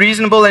from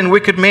unreasonable and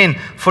wicked men,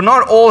 for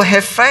not all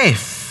have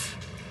faith.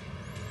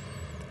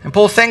 And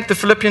Paul thanked the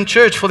Philippian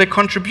church for their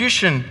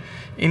contribution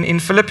in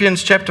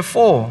Philippians chapter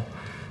 4.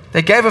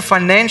 They gave a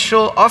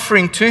financial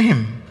offering to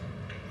him.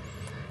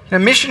 You know,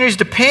 missionaries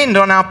depend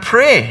on our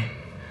prayer.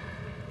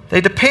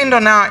 They depend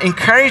on our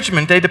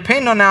encouragement. They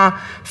depend on our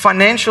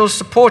financial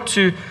support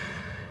to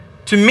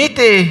meet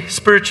their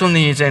spiritual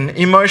needs and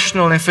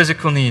emotional and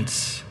physical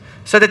needs,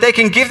 so that they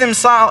can give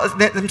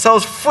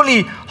themselves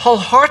fully,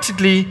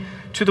 wholeheartedly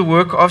to the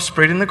work of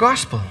spreading the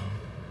gospel.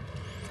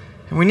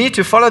 And we need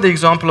to follow the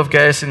example of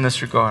Gaius in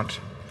this regard,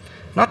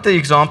 not the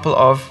example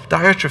of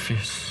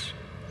Diotrephes.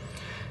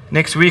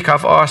 Next week,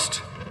 I've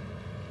asked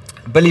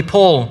Billy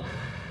Paul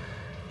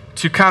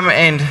to come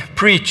and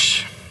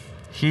preach.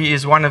 He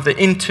is one of the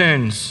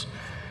interns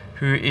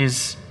who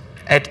is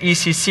at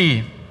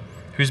ECC,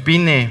 who's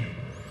been there.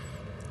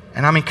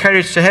 And I'm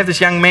encouraged to have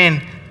this young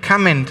man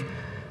come and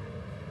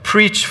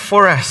preach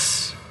for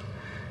us.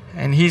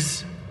 And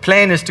his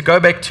plan is to go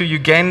back to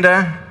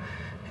Uganda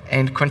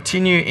and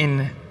continue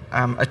in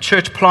a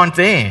church plant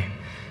there.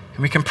 And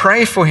we can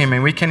pray for him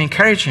and we can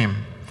encourage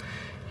him.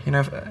 You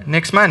know,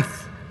 next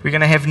month we're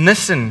going to have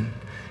Nissen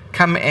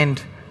come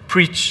and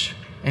preach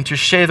and to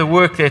share the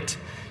work that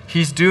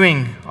he's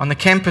doing on the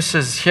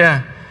campuses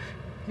here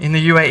in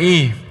the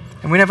UAE.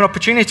 And we have an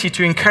opportunity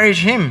to encourage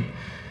him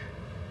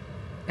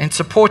and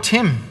support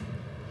him.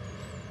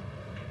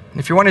 And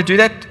if you want to do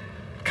that,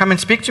 come and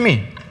speak to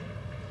me.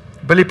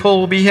 Billy Paul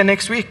will be here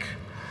next week.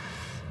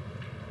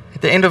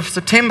 At the end of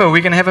September,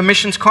 we're going to have a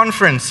missions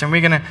conference, and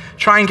we're going to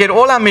try and get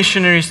all our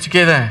missionaries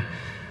together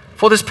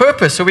for this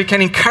purpose, so we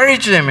can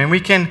encourage them and we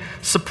can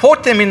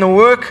support them in the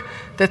work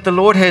that the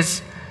Lord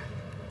has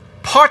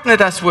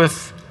partnered us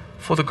with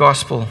for the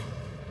gospel.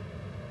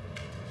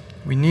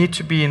 We need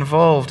to be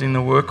involved in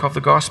the work of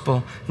the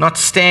gospel, not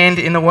stand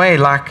in the way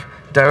like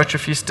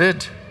Diotrephes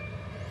did.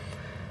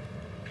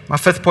 My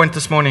fifth point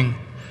this morning,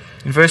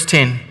 in verse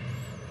 10,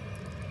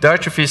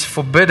 Diotrephes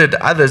forbidden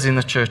others in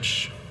the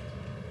church.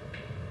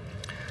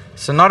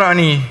 So not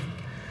only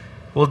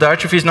will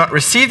Diotrephes not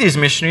receive these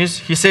missionaries,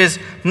 he says,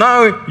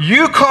 no,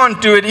 you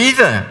can't do it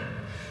either.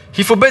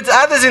 He forbids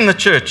others in the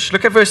church.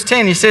 Look at verse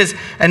 10. He says,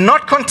 and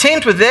not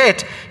content with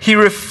that, he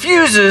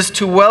refuses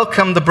to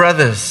welcome the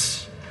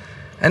brothers,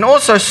 and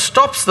also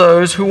stops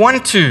those who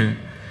want to.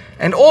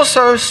 And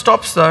also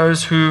stops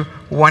those who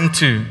want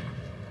to.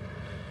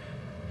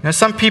 Now,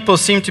 some people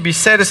seem to be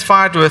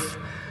satisfied with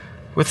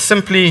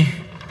simply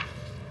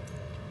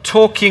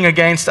talking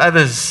against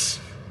others,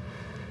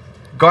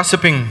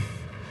 gossiping.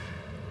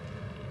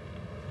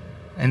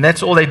 And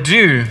that's all they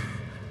do.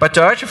 But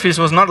Diotrephes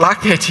was not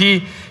like that.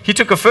 He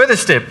took a further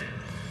step.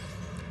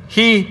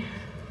 He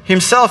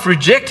himself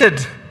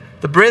rejected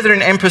the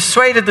brethren and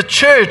persuaded the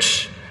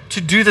church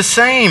to do the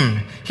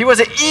same. He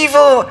was an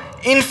evil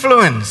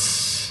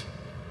influence.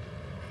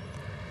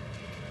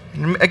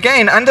 And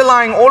again,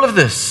 underlying all of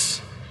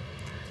this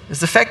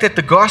is the fact that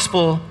the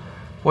gospel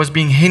was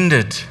being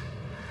hindered.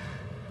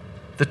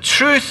 The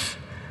truth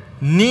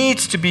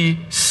needs to be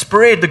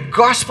spread. The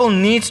gospel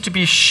needs to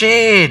be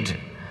shared.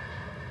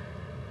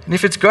 And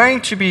if it's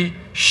going to be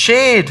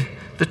shared,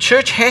 the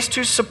church has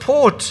to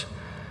support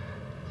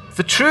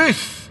the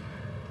truth.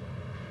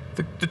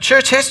 The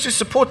church has to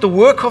support the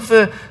work of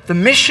the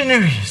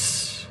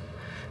missionaries,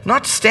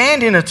 not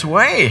stand in its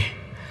way,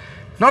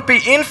 not be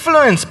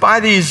influenced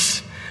by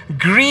these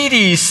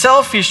greedy,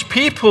 selfish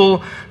people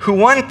who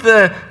want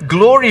the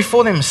glory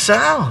for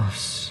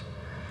themselves.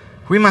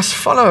 We must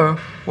follow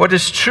what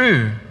is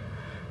true,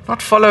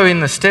 not follow in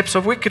the steps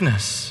of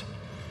wickedness.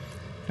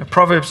 Now,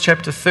 Proverbs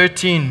chapter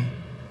 13,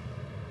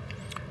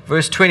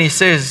 verse 20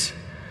 says,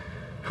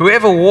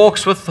 whoever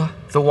walks with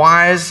the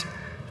wise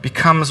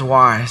becomes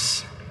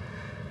wise,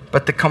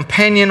 but the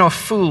companion of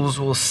fools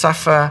will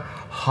suffer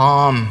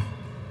harm.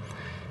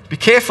 Be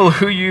careful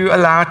who you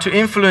allow to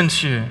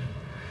influence you.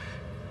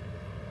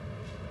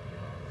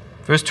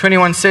 Verse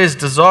 21 says,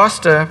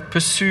 disaster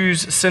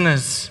pursues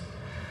sinners,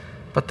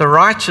 but the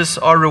righteous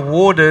are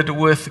rewarded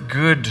with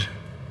good.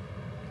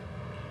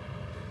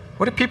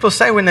 What do people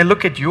say when they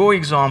look at your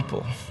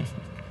example?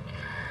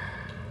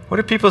 What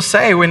do people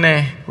say when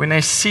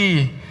they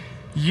see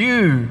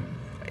you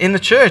in the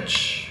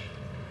church?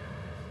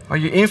 Are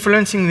you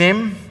influencing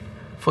them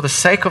for the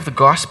sake of the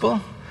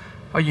gospel?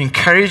 Are you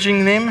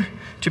encouraging them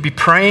to be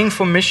praying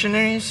for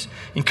missionaries?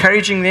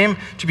 Encouraging them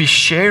to be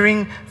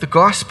sharing the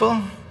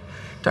gospel?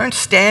 Don't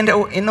stand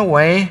in the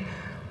way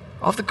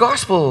of the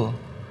gospel.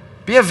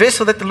 Be a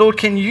vessel that the Lord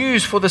can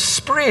use for the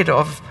spread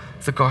of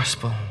the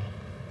gospel.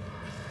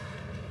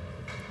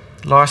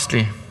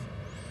 Lastly,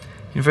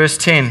 in verse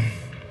 10,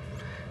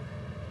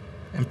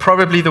 and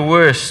probably the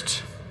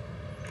worst,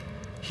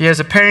 he has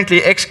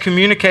apparently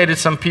excommunicated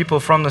some people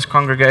from this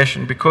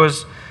congregation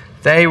because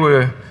they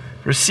were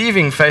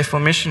receiving faithful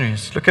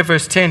missionaries. Look at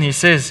verse 10. He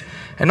says,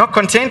 and not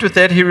content with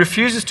that, he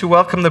refuses to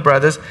welcome the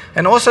brothers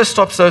and also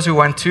stops those who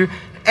want to,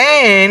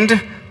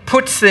 and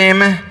puts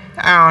them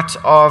out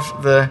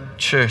of the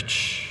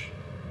church.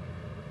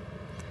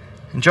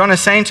 And John is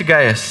saying to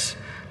Gaius,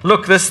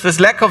 look, this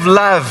lack of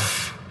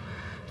love,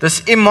 this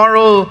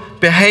immoral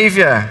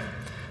behavior,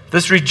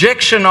 this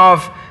rejection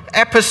of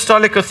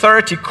apostolic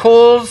authority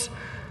calls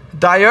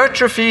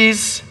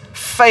Diotrephes'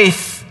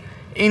 faith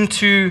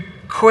into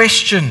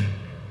question.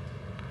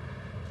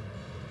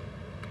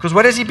 Because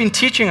what has he been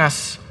teaching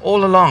us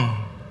all along?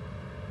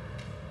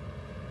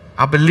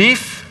 Our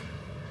belief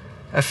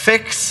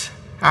affects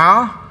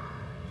our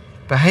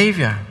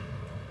behavior.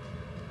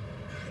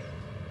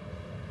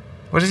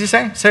 What does he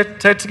say? Say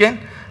it again.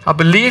 Our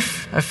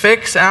belief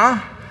affects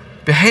our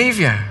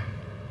behavior.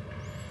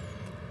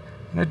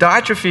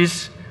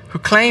 Diotrephes, who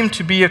claimed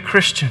to be a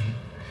Christian,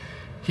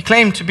 he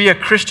claimed to be a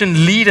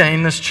Christian leader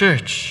in this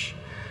church.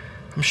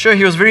 I'm sure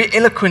he was very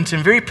eloquent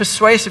and very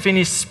persuasive in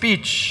his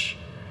speech.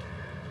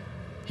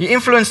 He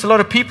influenced a lot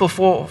of people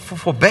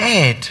for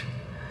bad.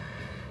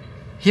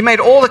 He made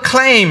all the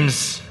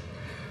claims,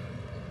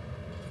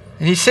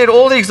 and he said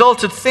all the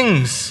exalted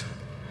things,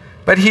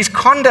 but his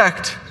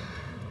conduct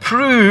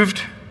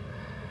proved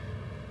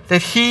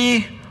that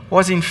he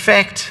was in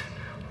fact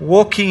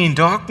walking in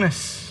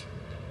darkness.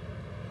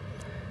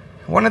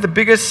 One of the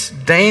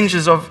biggest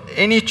dangers of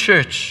any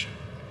church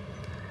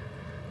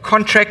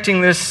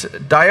contracting this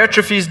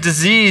Diotrephes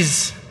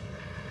disease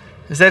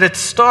is that it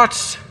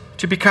starts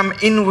to become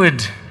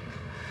inward.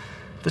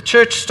 The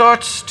church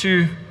starts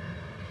to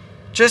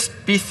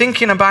just be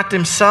thinking about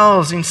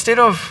themselves instead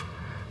of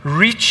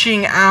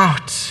reaching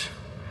out,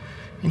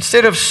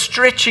 instead of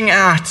stretching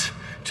out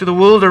to the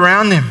world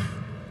around them.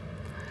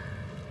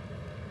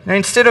 Now,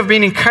 instead of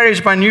being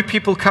encouraged by new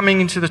people coming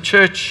into the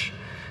church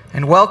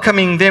and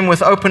welcoming them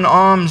with open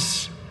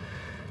arms,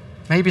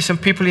 maybe some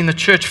people in the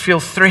church feel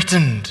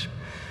threatened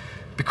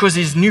because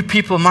these new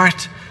people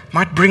might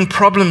bring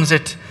problems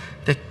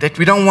that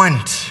we don't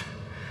want.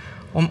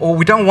 Or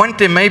we don't want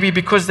them maybe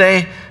because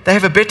they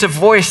have a better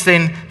voice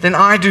than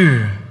I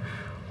do.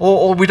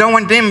 Or we don't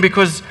want them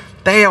because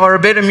they are a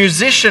better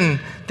musician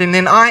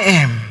than I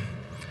am.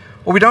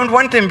 Or we don't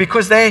want them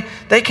because they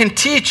can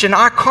teach and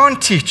I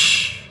can't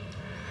teach.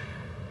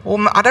 Or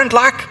I don't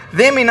like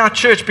them in our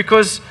church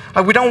because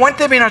we don't want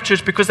them in our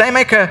church because they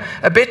make a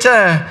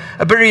better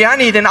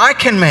biryani than I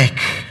can make.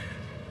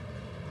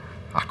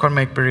 I can't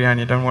make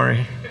biryani, don't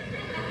worry.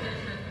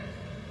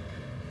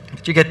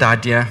 But you get the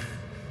idea.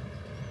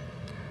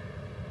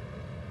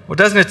 Or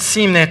doesn't it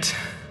seem that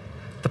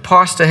the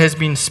pastor has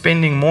been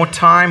spending more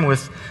time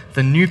with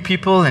the new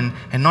people and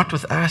not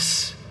with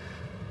us?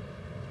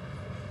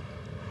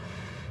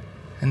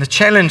 And the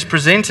challenge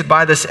presented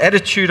by this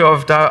attitude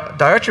of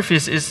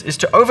Diotrephes is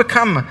to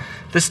overcome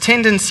this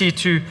tendency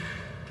to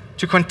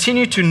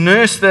continue to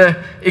nurse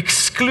the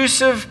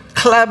exclusive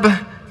club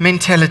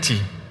mentality.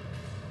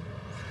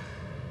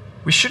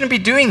 We shouldn't be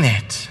doing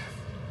that.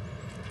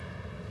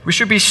 We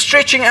should be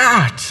stretching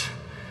out.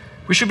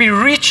 We should be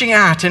reaching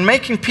out and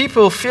making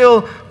people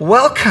feel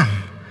welcome.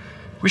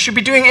 We should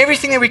be doing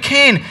everything that we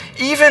can,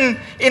 even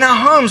in our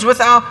homes with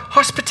our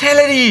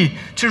hospitality,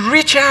 to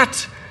reach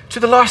out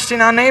to the lost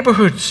in our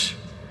neighborhoods.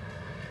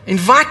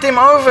 Invite them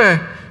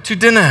over to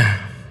dinner.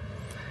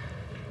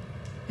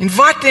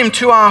 Invite them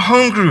to our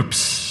home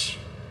groups.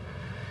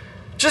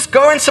 Just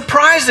go and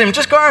surprise them.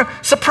 Just go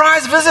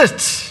surprise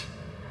visit.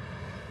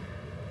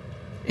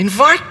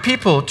 Invite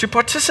people to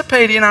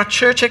participate in our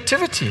church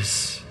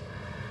activities.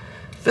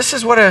 This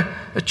is what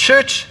a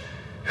church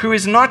who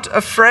is not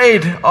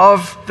afraid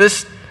of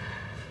this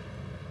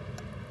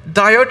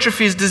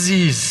Diotrephes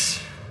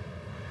disease.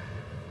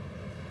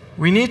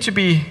 We need to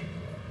be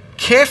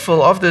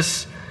careful of the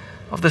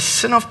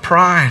sin of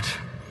pride.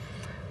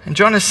 And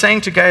John is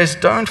saying to Gaius,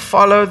 don't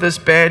follow this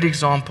bad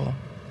example.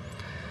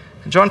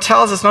 And John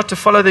tells us not to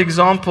follow the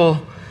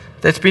example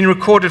that's been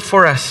recorded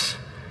for us,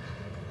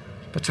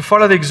 but to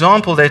follow the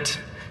example that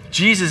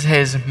Jesus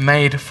has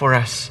made for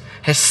us,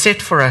 has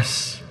set for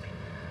us.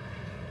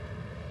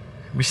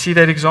 We see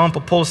that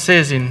example, Paul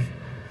says in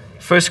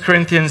 1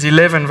 Corinthians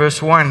 11,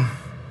 verse 1.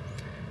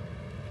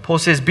 Paul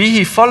says, be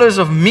ye followers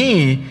of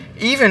me,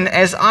 even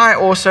as I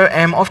also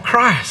am of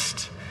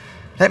Christ.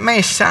 That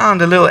may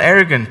sound a little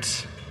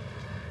arrogant.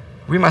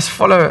 We must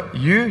follow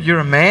you, you're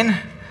a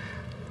man.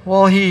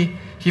 Well, he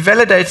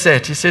validates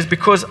that. He says,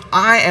 because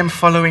I am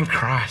following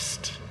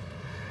Christ.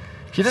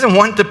 He doesn't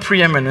want the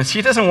preeminence.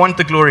 He doesn't want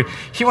the glory.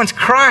 He wants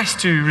Christ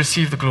to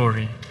receive the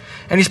glory.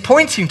 And he's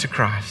pointing to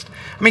Christ.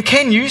 I mean,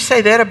 can you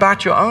say that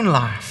about your own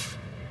life?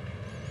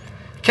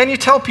 Can you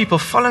tell people,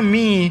 follow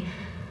me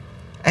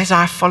as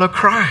I follow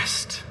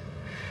Christ?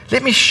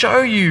 Let me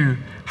show you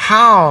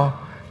how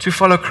to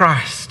follow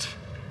Christ.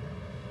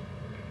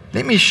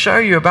 Let me show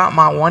you about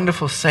my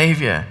wonderful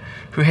Savior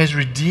who has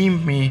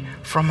redeemed me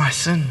from my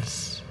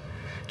sins.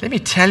 Let me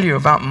tell you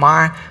about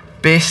my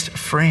best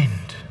friend.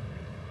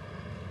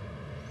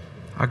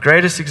 Our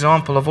greatest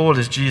example of all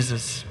is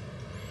Jesus,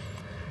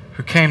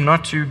 who came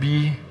not to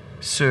be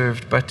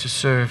served, but to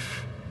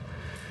serve.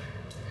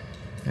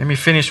 Let me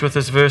finish with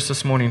this verse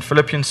this morning,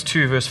 Philippians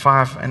 2, verse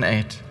 5 and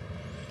 8.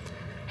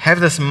 Have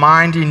this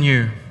mind in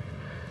you,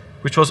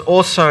 which was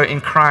also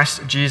in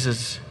Christ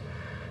Jesus,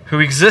 who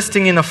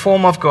existing in the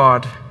form of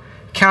God,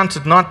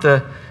 counted not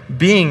the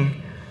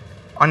being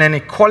on an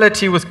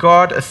equality with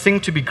God a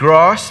thing to be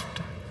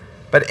grasped,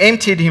 but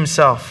emptied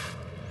himself,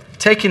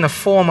 taking the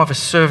form of a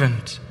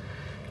servant,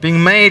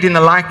 being made in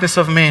the likeness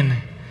of men,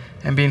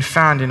 and being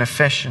found in a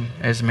fashion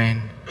as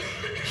men.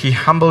 He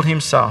humbled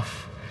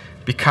himself,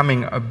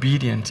 becoming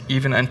obedient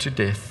even unto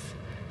death,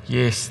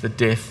 yes, the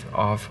death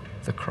of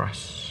the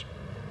cross.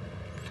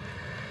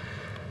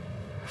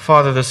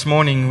 Father, this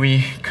morning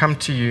we come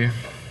to you,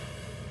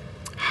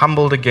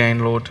 humbled again,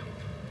 Lord,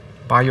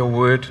 by your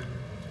word,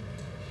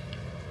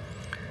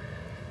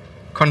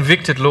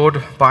 convicted,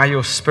 Lord, by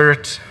your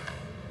Spirit,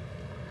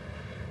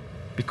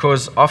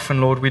 because often,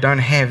 Lord, we don't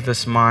have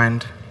this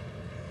mind.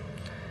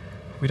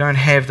 We don't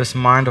have this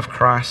mind of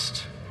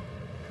Christ.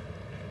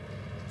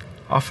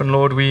 Often,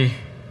 Lord, we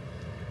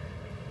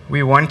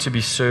want to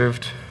be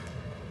served,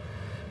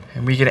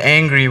 and we get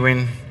angry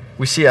when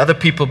we see other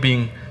people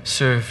being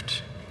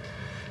served,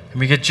 and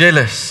we get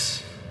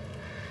jealous,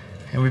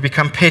 and we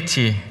become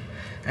petty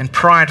and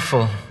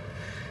prideful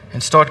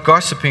and start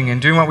gossiping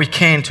and doing what we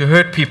can to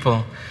hurt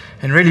people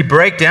and really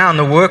break down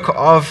the work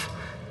of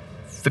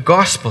the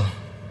gospel.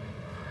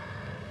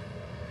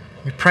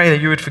 We pray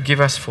that you would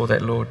forgive us for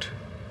that, Lord.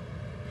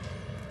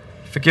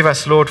 Forgive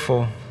us, Lord,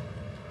 for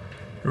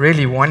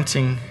really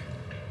wanting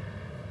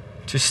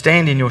to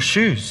stand in your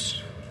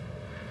shoes.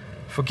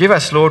 Forgive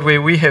us, Lord,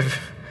 where we have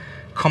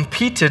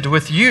competed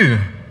with you.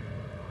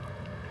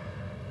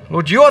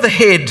 Lord, you are the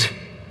head.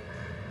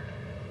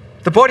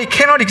 The body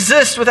cannot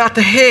exist without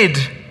the head.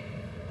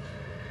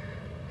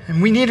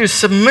 And we need to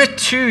submit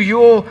to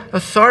your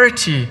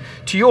authority,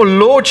 to your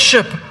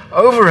lordship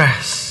over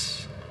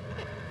us.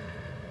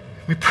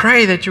 We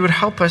pray that you would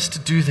help us to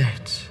do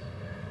that.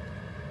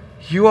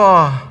 You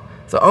are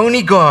the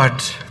only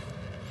God.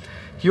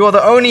 You are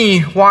the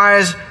only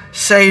wise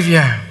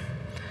Savior.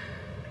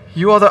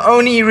 You are the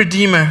only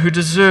Redeemer who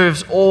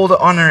deserves all the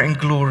honor and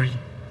glory.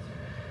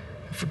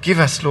 Forgive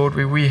us, Lord,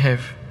 where we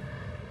have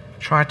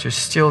tried to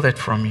steal that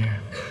from you.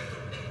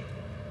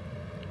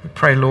 We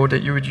pray, Lord,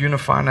 that you would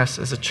unify us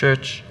as a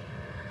church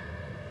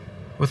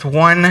with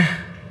one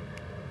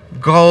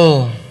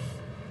goal,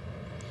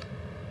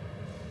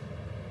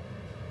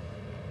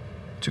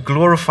 to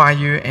glorify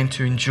you and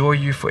to enjoy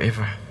you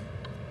forever.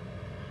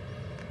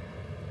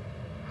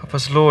 Help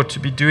us, Lord, to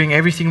be doing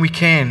everything we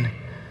can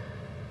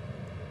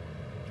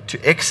to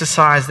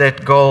exercise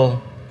that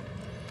goal.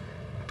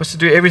 Help us to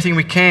do everything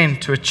we can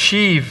to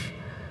achieve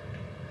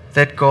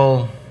that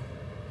goal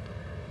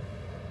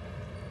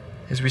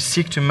as we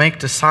seek to make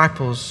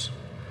disciples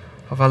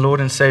of our Lord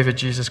and Savior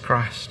Jesus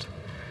Christ.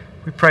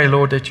 We pray,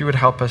 Lord, that you would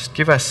help us.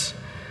 Give us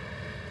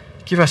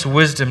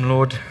wisdom,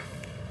 Lord,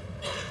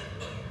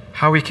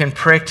 how we can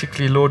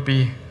practically, Lord,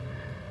 be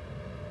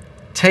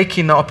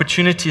taking the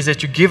opportunities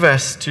that you give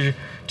us to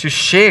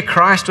share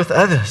Christ with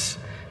others.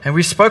 And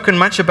we've spoken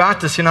much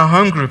about this in our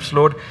home groups,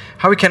 Lord,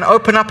 how we can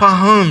open up our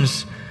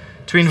homes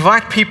to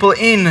invite people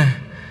in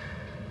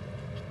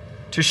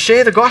to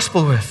share the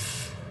gospel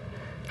with.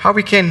 How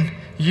we can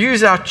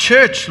use our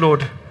church,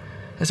 Lord,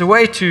 as a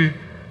way to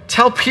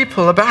tell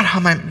people about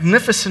our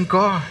magnificent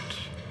God.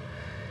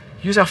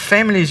 Use our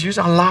families, use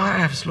our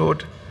lives,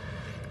 Lord.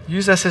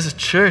 Use us as a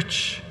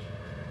church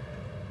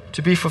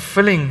to be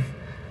fulfilling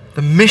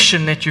the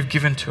mission that you've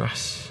given to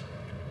us.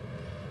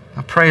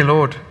 I pray,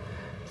 Lord,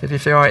 that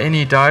if there are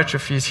any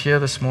Diotrephes here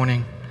this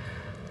morning,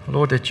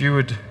 Lord, that you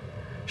would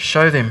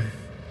show them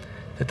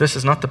that this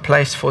is not the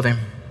place for them,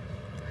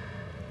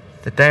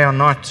 that they are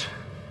not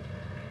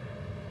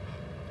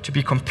to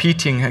be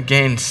competing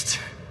against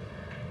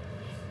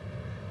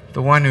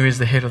the one who is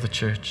the head of the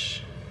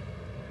church.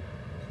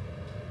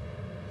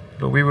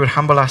 Lord, we would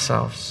humble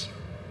ourselves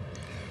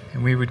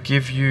and we would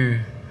give you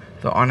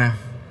the honor,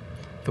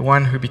 the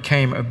one who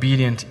became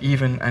obedient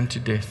even unto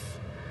death,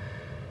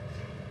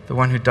 the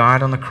one who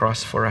died on the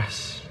cross for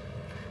us.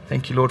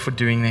 Thank you, Lord, for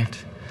doing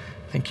that.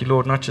 Thank you,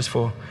 Lord, not just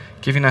for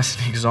giving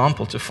us an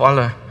example to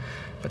follow,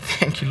 but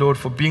thank you, Lord,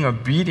 for being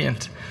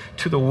obedient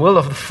to the will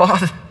of the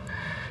Father.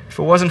 If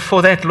it wasn't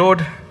for that,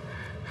 Lord,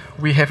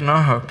 we have no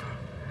hope.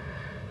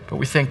 But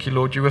we thank you,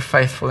 Lord, you were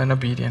faithful and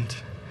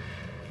obedient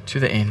to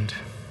the end.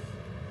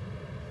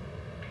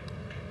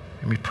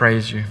 And we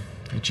praise you.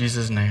 In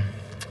Jesus' name,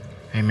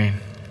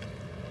 amen.